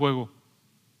bautizado en fuego.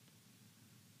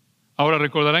 Ahora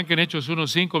recordarán que en Hechos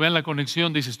 1:5, vean la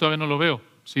conexión, dices, todavía no lo veo,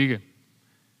 sigue,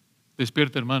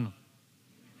 despierta, hermano.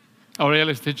 Ahora ya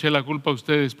les eché la culpa a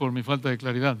ustedes por mi falta de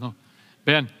claridad, ¿no?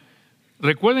 Vean,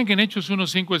 recuerden que en Hechos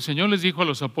 1:5 el Señor les dijo a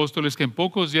los apóstoles que en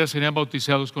pocos días serían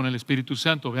bautizados con el Espíritu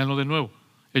Santo. Véanlo de nuevo,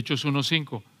 Hechos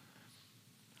 1:5.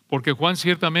 Porque Juan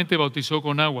ciertamente bautizó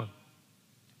con agua,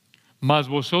 mas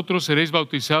vosotros seréis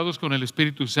bautizados con el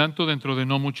Espíritu Santo dentro de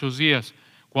no muchos días.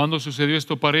 ¿Cuándo sucedió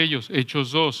esto para ellos?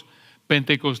 Hechos 2.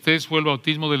 Pentecostés fue el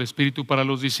bautismo del Espíritu para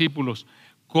los discípulos.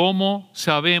 ¿Cómo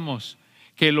sabemos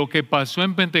que lo que pasó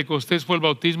en Pentecostés fue el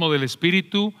bautismo del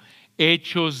Espíritu?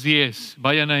 Hechos 10.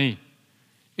 Vayan ahí.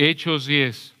 Hechos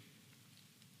 10,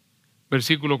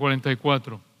 versículo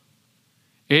 44.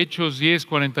 Hechos 10,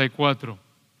 44.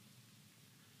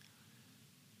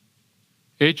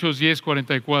 Hechos 10,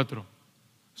 44.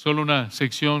 Solo una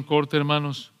sección corta,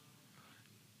 hermanos.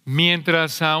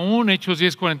 Mientras aún, Hechos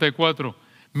 10, 44,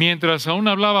 mientras aún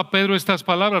hablaba Pedro estas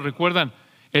palabras, recuerdan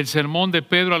el sermón de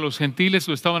Pedro a los gentiles,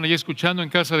 lo estaban allí escuchando en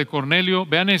casa de Cornelio.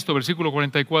 Vean esto, versículo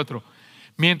 44.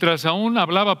 Mientras aún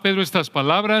hablaba Pedro estas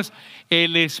palabras,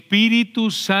 el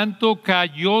Espíritu Santo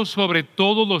cayó sobre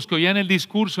todos los que oían el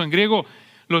discurso. En griego,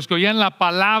 los que oían la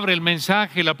palabra, el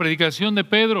mensaje, la predicación de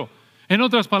Pedro. En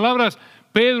otras palabras,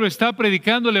 Pedro está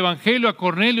predicando el Evangelio a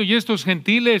Cornelio y estos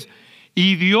gentiles,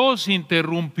 y Dios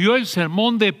interrumpió el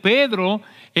sermón de Pedro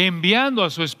enviando a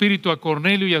su Espíritu a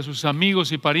Cornelio y a sus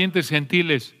amigos y parientes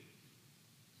gentiles.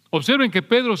 Observen que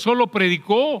Pedro solo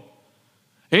predicó.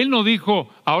 Él no dijo,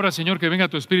 ahora Señor, que venga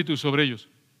tu Espíritu sobre ellos.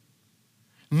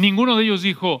 Ninguno de ellos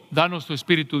dijo, danos tu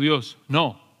Espíritu, Dios.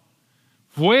 No.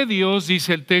 Fue Dios,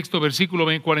 dice el texto, versículo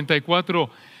 44,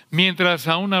 mientras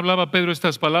aún hablaba Pedro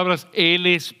estas palabras, el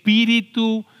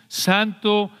Espíritu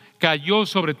Santo cayó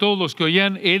sobre todos los que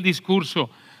oían el discurso.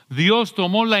 Dios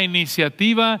tomó la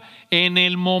iniciativa en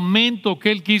el momento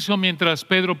que Él quiso mientras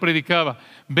Pedro predicaba.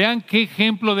 Vean qué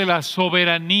ejemplo de la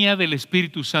soberanía del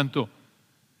Espíritu Santo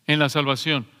en la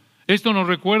salvación. Esto nos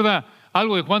recuerda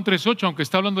algo de Juan 3:8, aunque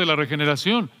está hablando de la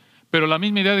regeneración, pero la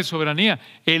misma idea de soberanía.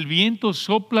 El viento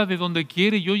sopla de donde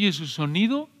quiere y oye su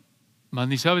sonido, mas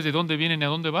ni sabes de dónde viene ni a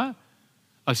dónde va.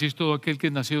 Así es todo aquel que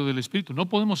es nacido del Espíritu. No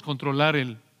podemos controlar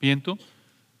el viento.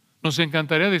 Nos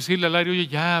encantaría decirle al aire, oye,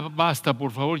 ya basta,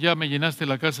 por favor, ya me llenaste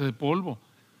la casa de polvo.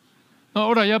 No,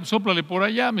 ahora ya sóplale por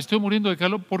allá, me estoy muriendo de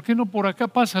calor. ¿Por qué no por acá?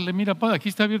 Pásale, mira, aquí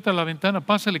está abierta la ventana,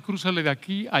 pásale, crúzale de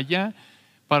aquí a allá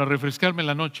para refrescarme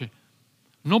la noche.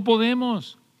 No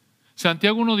podemos.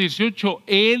 Santiago 1:18,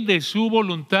 Él de su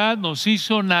voluntad nos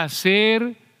hizo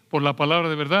nacer por la palabra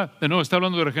de verdad. De nuevo, está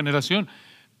hablando de regeneración,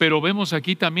 pero vemos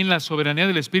aquí también la soberanía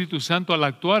del Espíritu Santo al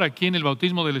actuar aquí en el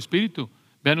bautismo del Espíritu.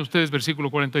 Vean ustedes versículo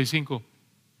 45,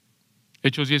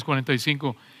 Hechos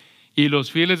 10:45. Y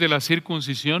los fieles de la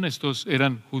circuncisión, estos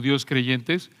eran judíos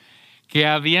creyentes, que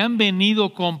habían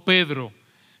venido con Pedro,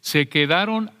 se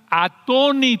quedaron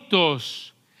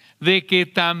atónitos de que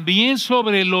también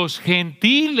sobre los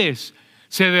gentiles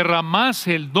se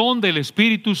derramase el don del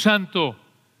Espíritu Santo.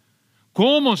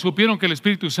 ¿Cómo supieron que el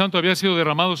Espíritu Santo había sido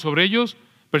derramado sobre ellos?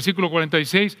 Versículo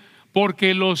 46,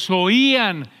 porque los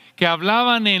oían que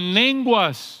hablaban en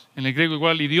lenguas, en el griego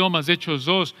igual idiomas, de Hechos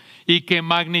 2, y que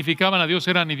magnificaban a Dios.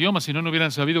 Eran idiomas, si no, no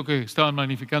hubieran sabido que estaban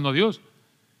magnificando a Dios.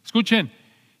 Escuchen,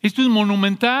 esto es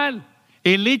monumental.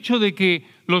 El hecho de que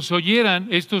los oyeran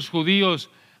estos judíos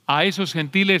a esos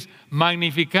gentiles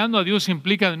magnificando a Dios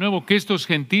implica de nuevo que estos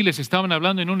gentiles estaban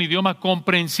hablando en un idioma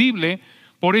comprensible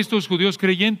por estos judíos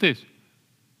creyentes.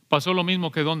 Pasó lo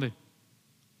mismo que ¿dónde?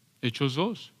 Hechos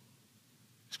 2.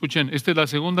 Escuchen, esta es la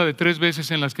segunda de 3 veces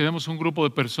en las que vemos un grupo de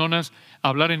personas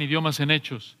hablar en idiomas en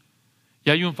Hechos. Y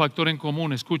hay un factor en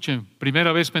común. Escuchen,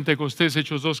 primera vez Pentecostés,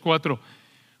 Hechos 2:4,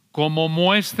 como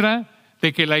muestra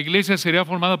de que la iglesia sería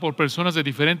formada por personas de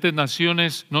diferentes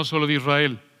naciones, no solo de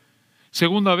Israel.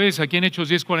 Segunda vez, aquí en Hechos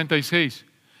 10:46,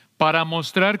 para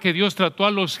mostrar que Dios trató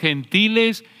a los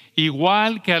gentiles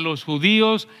igual que a los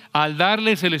judíos al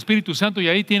darles el Espíritu Santo. Y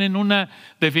ahí tienen una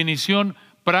definición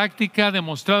práctica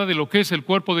demostrada de lo que es el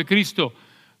cuerpo de Cristo.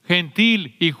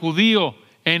 Gentil y judío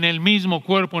en el mismo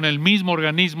cuerpo, en el mismo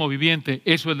organismo viviente.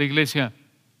 Eso es la iglesia.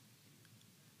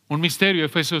 Un misterio,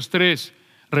 Efesios 3,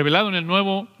 revelado en el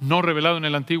Nuevo, no revelado en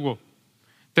el Antiguo.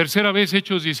 Tercera vez,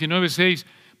 Hechos 19:6,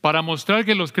 para mostrar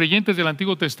que los creyentes del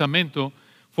Antiguo Testamento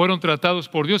fueron tratados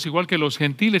por Dios igual que los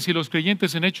gentiles y los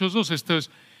creyentes en Hechos 2. Esta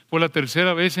fue la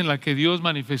tercera vez en la que Dios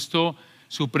manifestó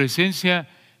su presencia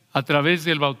a través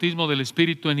del bautismo del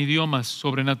Espíritu en idiomas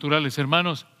sobrenaturales.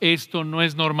 Hermanos, esto no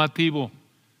es normativo.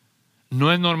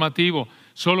 No es normativo.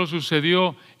 Solo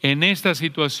sucedió en esta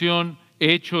situación,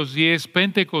 Hechos 10,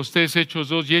 Pentecostés, Hechos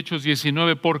 2 y Hechos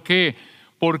 19. ¿Por qué?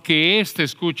 Porque esta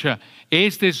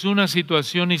es una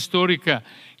situación histórica.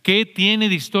 ¿Qué tiene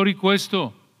de histórico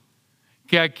esto?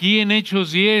 Que aquí en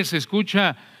Hechos 10,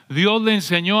 escucha, Dios le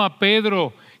enseñó a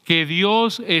Pedro que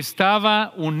Dios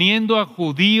estaba uniendo a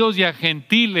judíos y a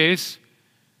gentiles,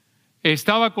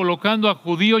 estaba colocando a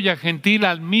judío y a gentil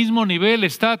al mismo nivel,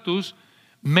 estatus,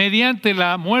 mediante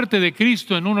la muerte de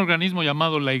Cristo en un organismo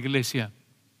llamado la iglesia.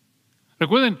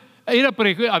 Recuerden,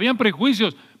 habían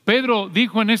prejuicios. Pedro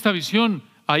dijo en esta visión,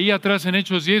 ahí atrás en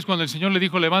Hechos 10, cuando el Señor le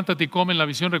dijo, levántate y come en la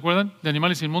visión, ¿recuerdan? De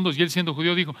animales inmundos, y él siendo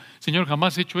judío dijo, Señor,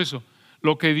 jamás he hecho eso.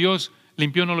 Lo que Dios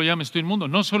limpió no lo llames tú inmundo.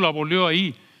 No solo abolió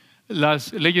ahí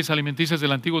las leyes alimenticias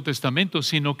del Antiguo Testamento,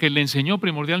 sino que le enseñó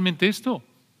primordialmente esto.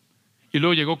 Y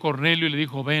luego llegó Cornelio y le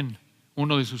dijo, ven,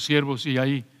 uno de sus siervos, y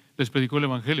ahí les predicó el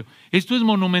Evangelio. Esto es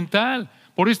monumental.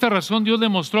 Por esta razón Dios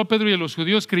demostró a Pedro y a los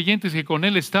judíos creyentes que con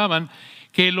él estaban,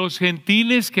 que los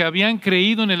gentiles que habían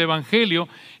creído en el Evangelio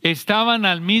estaban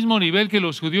al mismo nivel que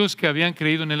los judíos que habían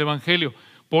creído en el Evangelio.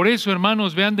 Por eso,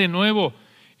 hermanos, vean de nuevo,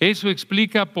 eso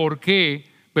explica por qué,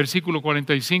 versículo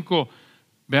 45,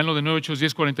 véanlo de nuevo, Hechos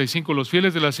 10:45, los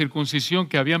fieles de la circuncisión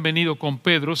que habían venido con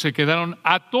Pedro se quedaron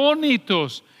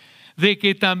atónitos de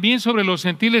que también sobre los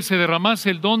gentiles se derramase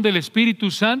el don del Espíritu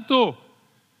Santo.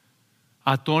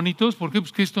 ¿Atónitos? ¿Por qué?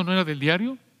 Pues que esto no era del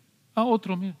diario.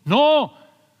 Otro, mira. No,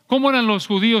 ¿cómo eran los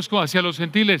judíos hacia los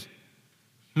gentiles?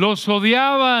 Los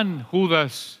odiaban.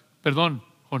 Jonás,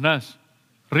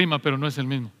 rima pero no es el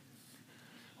mismo.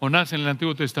 Jonás en el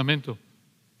Antiguo Testamento.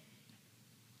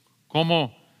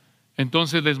 ¿Cómo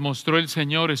entonces les mostró el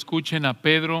Señor? Escuchen a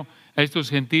Pedro, a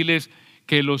estos gentiles,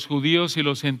 que los judíos y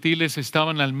los gentiles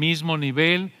estaban al mismo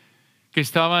nivel,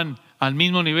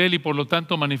 y por lo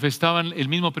tanto manifestaban el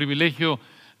mismo privilegio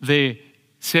de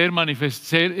ser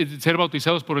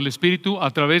bautizados por el Espíritu a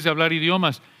través de hablar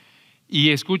idiomas. Y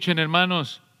escuchen,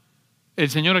 hermanos, el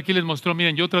Señor aquí les mostró,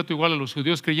 miren, yo trato igual a los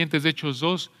judíos creyentes de Hechos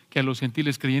 2 que a los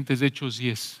gentiles creyentes de Hechos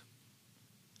 10.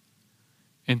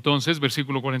 Entonces,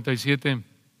 versículo 47,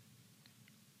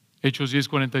 Hechos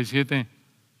 10:47.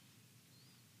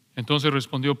 Entonces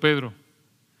respondió Pedro,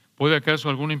 ¿puede acaso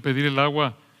alguno impedir el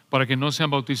agua para que no sean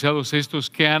bautizados estos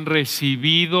que han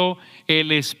recibido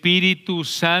el Espíritu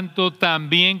Santo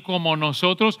también como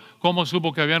nosotros? ¿Cómo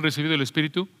supo que habían recibido el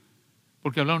Espíritu?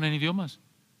 Porque hablaron en idiomas,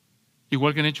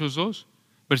 igual que en Hechos 2.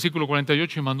 Versículo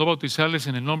 48, y mandó bautizarles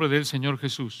en el nombre del Señor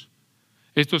Jesús.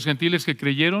 Estos gentiles que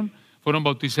creyeron fueron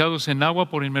bautizados en agua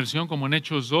por inmersión, como en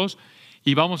Hechos 2.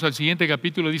 Y vamos al siguiente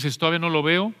capítulo, dices, todavía no lo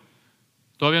veo.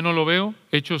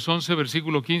 Hechos 11,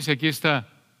 versículo 15, aquí está.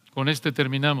 Con este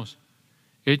terminamos.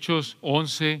 Hechos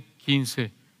 11,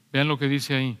 15. Vean lo que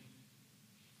dice ahí.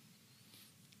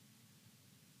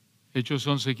 Hechos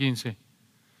 11, 15.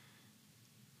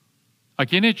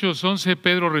 Aquí en Hechos 11,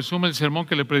 Pedro resume el sermón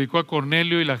que le predicó a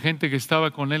Cornelio y la gente que estaba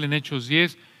con él en Hechos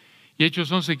 10. Y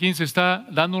Hechos 11, 15 está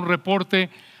dando un reporte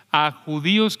a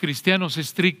judíos cristianos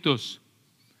estrictos.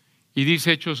 Y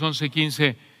dice Hechos 11,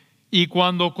 15, y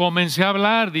cuando comencé a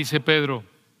hablar, dice Pedro,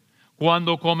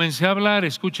 cuando comencé a hablar,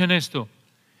 escuchen esto,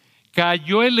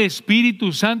 cayó el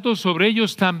Espíritu Santo sobre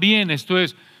ellos también, esto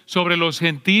es, sobre los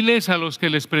gentiles a los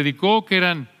que les predicó, que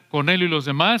eran Cornelio y los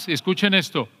demás. Escuchen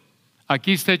esto,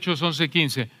 aquí está Hechos 11,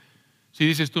 15. Si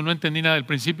dices tú, no entendí nada del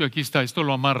principio, aquí está, esto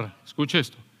lo amarra. Escucha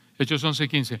esto, Hechos 11,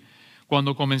 15.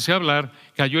 Cuando comencé a hablar,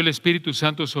 cayó el Espíritu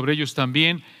Santo sobre ellos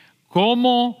también,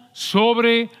 como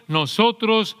sobre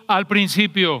nosotros al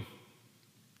principio.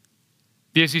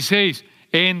 16.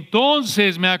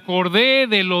 Entonces me acordé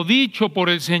de lo dicho por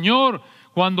el Señor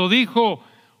cuando dijo,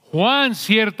 Juan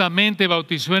ciertamente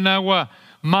bautizó en agua,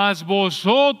 mas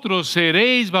vosotros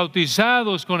seréis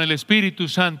bautizados con el Espíritu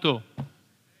Santo.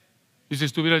 Y si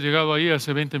estuviera llegado ahí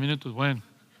hace 20 minutos, bueno,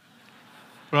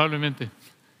 probablemente.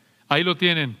 Ahí lo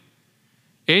tienen.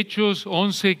 Hechos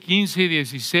 11, 15 y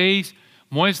 16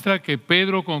 muestra que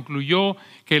Pedro concluyó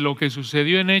que lo que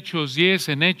sucedió en Hechos 10,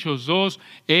 en Hechos 2,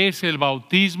 es el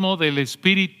bautismo del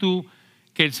Espíritu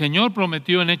que el Señor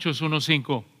prometió en Hechos 1,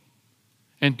 5.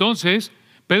 Entonces,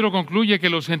 Pedro concluye que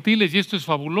los gentiles, y esto es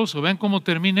fabuloso, vean cómo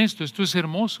termina esto es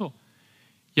hermoso.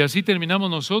 Y así terminamos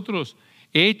nosotros.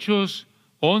 Hechos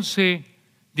 11,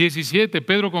 17,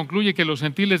 Pedro concluye que los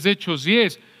gentiles de Hechos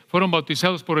 10 fueron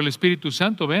bautizados por el Espíritu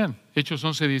Santo. Vean, Hechos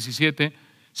 11, 17,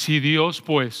 si Dios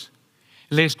pues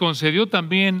les concedió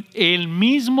también el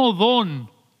mismo don,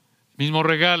 mismo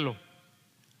regalo,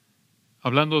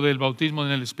 hablando del bautismo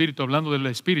en el Espíritu, hablando del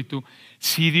Espíritu,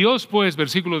 si Dios pues,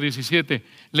 versículo 17,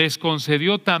 les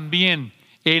concedió también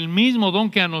el mismo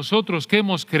don que a nosotros que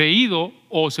hemos creído,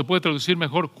 o se puede traducir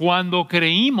mejor, cuando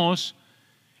creímos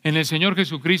en el Señor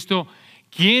Jesucristo,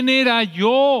 ¿quién era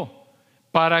yo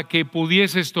para que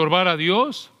pudiese estorbar a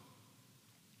Dios?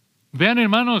 Vean,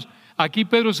 hermanos, aquí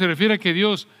Pedro se refiere a que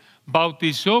Dios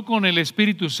bautizó con el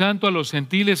Espíritu Santo a los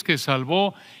gentiles que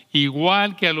salvó,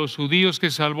 igual que a los judíos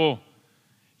que salvó.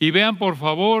 Y vean, por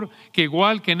favor, que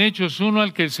igual que en Hechos 1,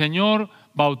 al que el Señor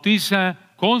bautiza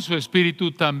con su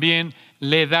Espíritu, también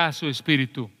le da su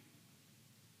Espíritu.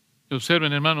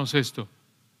 Observen, hermanos, esto.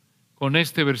 Con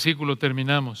este versículo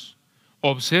terminamos.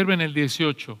 Observen el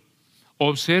 18.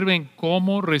 Observen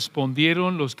cómo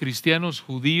respondieron los cristianos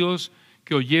judíos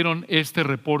que oyeron este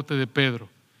reporte de Pedro.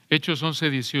 Hechos 11,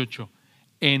 18.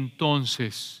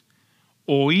 Entonces,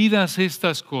 oídas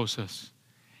estas cosas,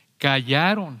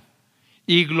 callaron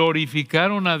y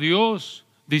glorificaron a Dios,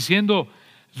 diciendo,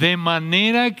 de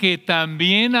manera que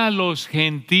también a los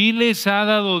gentiles ha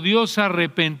dado Dios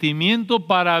arrepentimiento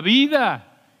para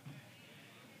vida.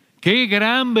 ¡Qué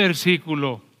gran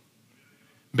versículo!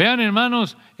 Vean,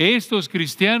 hermanos, estos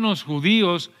cristianos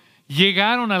judíos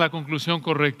llegaron a la conclusión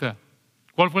correcta.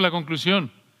 ¿Cuál fue la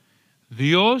conclusión?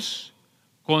 Dios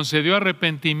concedió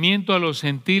arrepentimiento a los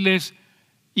gentiles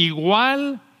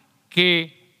igual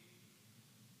que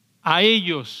a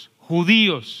ellos,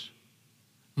 judíos.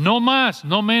 No más,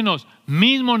 no menos,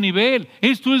 mismo nivel.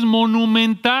 Esto es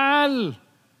monumental.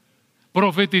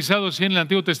 Profetizado sí en el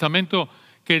Antiguo Testamento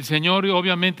que el Señor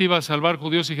obviamente iba a salvar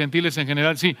judíos y gentiles en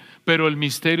general, sí, pero el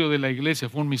misterio de la iglesia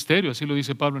fue un misterio, así lo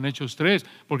dice Pablo en Hechos 3,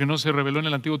 porque no se reveló en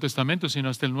el Antiguo Testamento, sino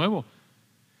hasta el Nuevo.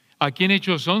 Aquí en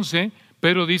Hechos 11,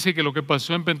 Pedro dice que lo que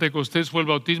pasó en Pentecostés fue el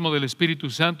bautismo del Espíritu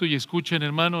Santo, y escuchen,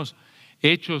 hermanos,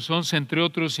 Hechos 11, entre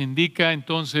otros, indica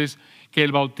entonces que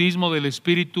el bautismo del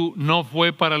Espíritu no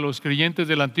fue para los creyentes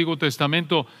del Antiguo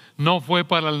Testamento, no fue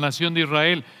para la nación de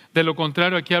Israel. De lo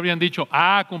contrario, aquí habrían dicho,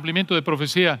 cumplimiento de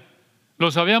profecía. Lo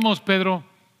sabíamos, Pedro.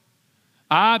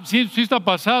 Sí está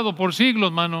pasado por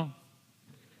siglos, mano.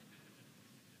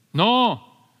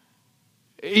 No.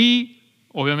 Y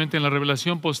obviamente en la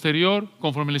revelación posterior,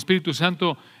 conforme el Espíritu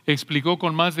Santo explicó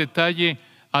con más detalle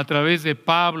a través de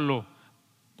Pablo,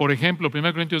 por ejemplo,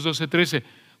 1 Corintios 12, 13,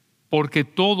 porque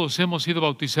todos hemos sido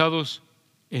bautizados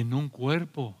en un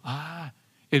cuerpo.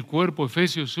 El cuerpo,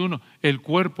 Efesios 1, el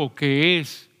cuerpo que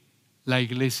es la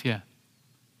iglesia.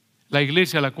 La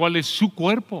iglesia, la cual es su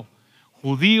cuerpo.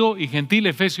 Judío y gentil,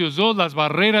 Efesios 2, las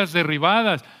barreras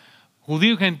derribadas.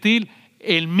 Judío y gentil,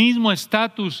 el mismo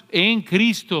estatus en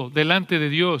Cristo delante de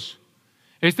Dios.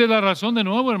 Esta es la razón de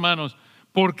nuevo, hermanos,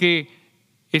 porque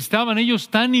estaban ellos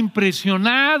tan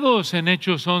impresionados en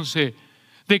Hechos 11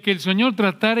 de que el Señor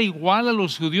tratara igual a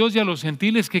los judíos y a los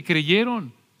gentiles que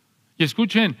creyeron. Y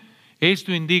escuchen,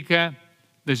 esto indica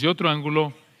desde otro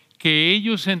ángulo que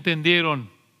ellos entendieron.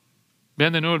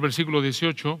 Vean de nuevo el versículo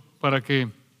 18 para que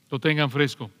lo tengan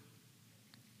fresco.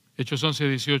 Hechos 11,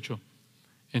 18.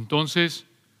 Entonces,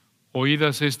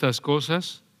 oídas estas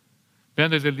cosas,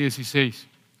 vean desde el 16.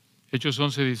 Hechos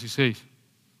 11, 16.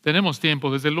 Tenemos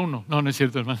tiempo desde el 1. No es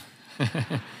cierto, hermano.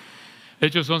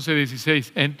 Hechos 11,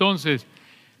 16. Entonces,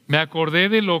 me acordé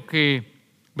de lo que,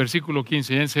 versículo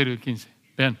 15, ya en serio el 15.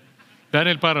 Vean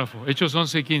el párrafo. Hechos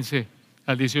 11, 15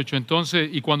 al 18. Entonces,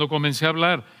 y cuando comencé a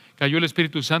hablar, cayó el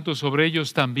Espíritu Santo sobre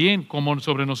ellos también, como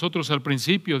sobre nosotros al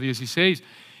principio, 16.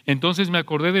 Entonces me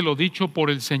acordé de lo dicho por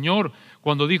el Señor,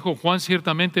 cuando dijo: Juan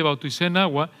ciertamente bautizó en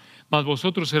agua, mas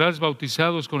vosotros seráis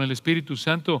bautizados con el Espíritu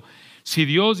Santo. Si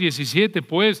Dios, 17,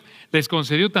 pues, les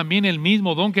concedió también el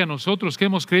mismo don que a nosotros que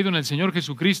hemos creído en el Señor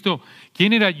Jesucristo,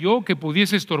 ¿quién era yo que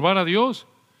pudiese estorbar a Dios?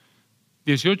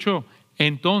 18.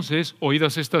 Entonces,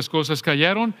 oídas estas cosas,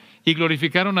 callaron y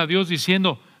glorificaron a Dios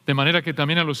diciendo: de manera que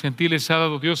también a los gentiles ha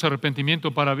dado Dios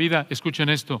arrepentimiento para vida. Escuchen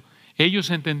esto. Ellos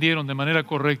entendieron de manera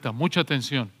correcta, mucha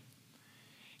atención,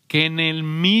 que en el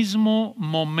mismo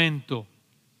momento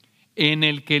en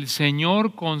el que el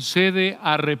Señor concede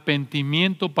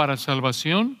arrepentimiento para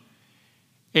salvación,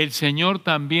 el Señor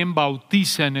también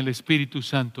bautiza en el Espíritu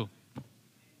Santo.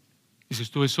 Dices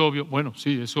tú, ¿es obvio? Bueno,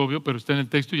 sí, es obvio, pero está en el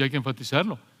texto y hay que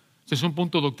enfatizarlo. Este es un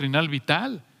punto doctrinal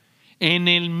vital. En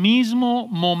el mismo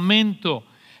momento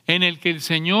en el que el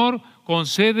Señor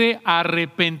concede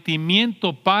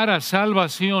arrepentimiento para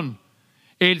salvación,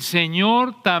 el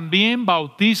Señor también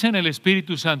bautiza en el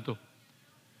Espíritu Santo.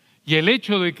 Y el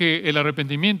hecho de que el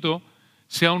arrepentimiento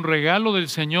sea un regalo del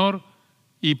Señor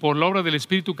y por la obra del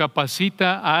Espíritu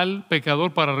capacita al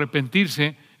pecador para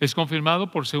arrepentirse, es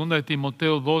confirmado por 2 de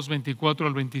Timoteo 2, 24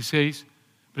 al 26,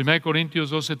 1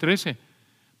 Corintios 12, 13,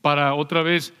 para otra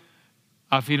vez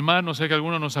afirmar, no sé que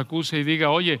alguno nos acuse y diga: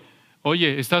 oye,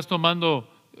 estás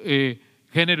tomando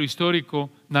género histórico,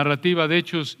 narrativa de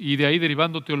hechos y de ahí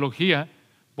derivando teología.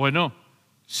 Bueno,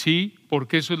 sí,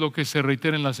 porque eso es lo que se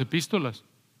reitera en las epístolas,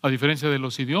 a diferencia de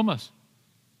los idiomas.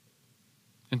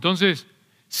 Entonces,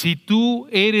 si tú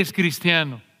eres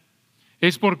cristiano,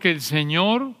 es porque el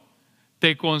Señor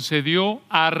te concedió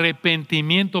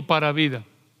arrepentimiento para vida.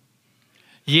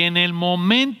 Y en el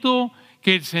momento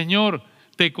que el Señor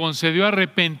te concedió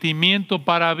arrepentimiento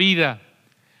para vida,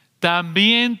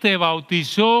 también te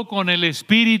bautizó con el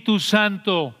Espíritu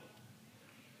Santo.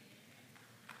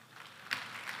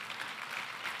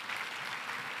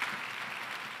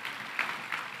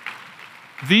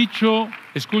 Dicho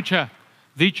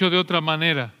de otra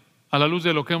manera, a la luz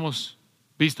de lo que hemos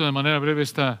visto de manera breve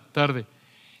esta tarde,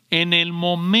 en el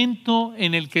momento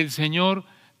en el que el Señor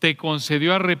te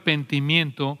concedió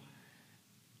arrepentimiento,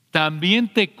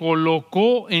 también te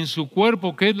colocó en su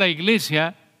cuerpo, que es la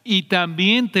iglesia, y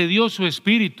también te dio su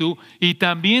Espíritu, y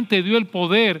también te dio el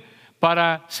poder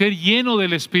para ser lleno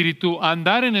del Espíritu,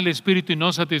 andar en el Espíritu y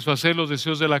no satisfacer los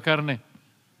deseos de la carne.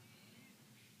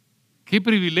 Qué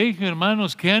privilegio,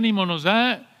 hermanos, qué ánimo nos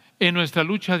da en nuestra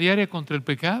lucha diaria contra el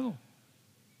pecado.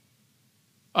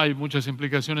 Hay muchas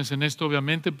implicaciones en esto,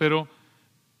 obviamente, pero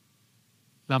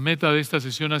la meta de esta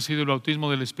sesión ha sido el bautismo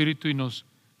del Espíritu y nos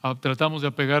tratamos de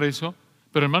apegar a eso.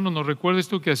 Pero, hermanos, nos recuerda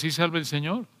esto, que así salva el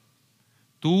Señor.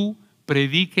 Tú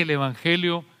predique el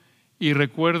Evangelio y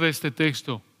recuerda este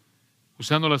texto,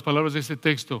 usando las palabras de este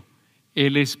texto: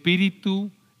 el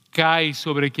Espíritu cae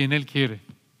sobre quien Él quiere.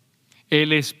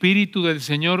 El Espíritu del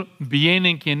Señor viene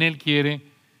en quien Él quiere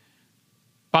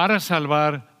para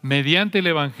salvar mediante el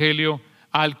Evangelio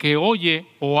al que oye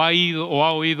o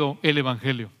ha oído el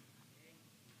Evangelio.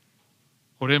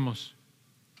 Oremos.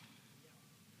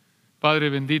 Padre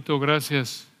bendito,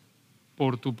 gracias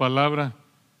por tu palabra.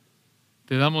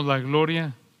 Te damos la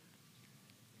gloria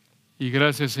y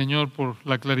gracias, Señor, por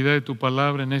la claridad de tu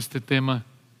palabra en este tema.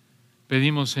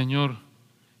 Pedimos, Señor,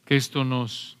 que esto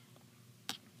nos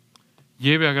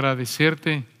lleve a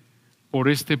agradecerte por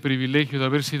este privilegio de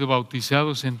haber sido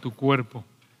bautizados en tu cuerpo.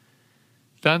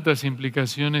 Tantas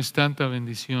implicaciones, tanta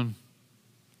bendición.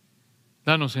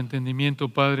 Danos entendimiento,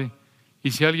 Padre.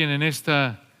 Y si alguien en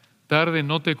esta tarde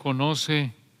no te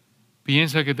conoce,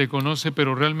 piensa que te conoce,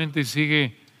 pero realmente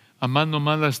sigue amando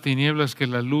más las tinieblas que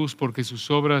la luz porque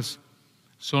sus obras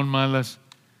son malas,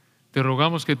 te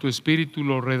rogamos que tu Espíritu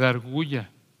lo redarguya,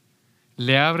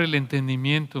 le abre el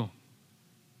entendimiento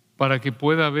para que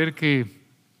pueda ver que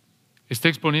Está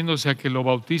exponiéndose a que lo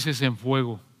bautices en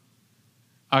fuego,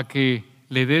 a que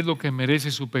le des lo que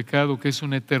merece su pecado, que es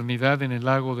una eternidad en el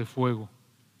lago de fuego.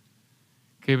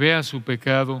 Que vea su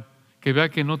pecado, que vea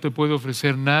que no te puede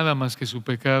ofrecer nada más que su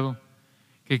pecado,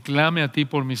 que clame a ti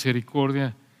por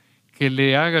misericordia, que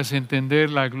le hagas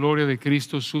entender la gloria de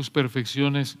Cristo, sus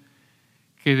perfecciones,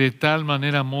 que de tal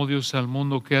manera amó Dios al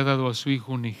mundo que ha dado a su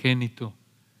Hijo unigénito,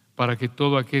 para que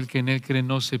todo aquel que en Él cree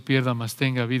no se pierda, mas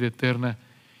tenga vida eterna,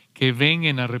 que venga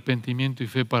en arrepentimiento y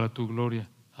fe para tu gloria.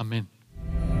 Amén.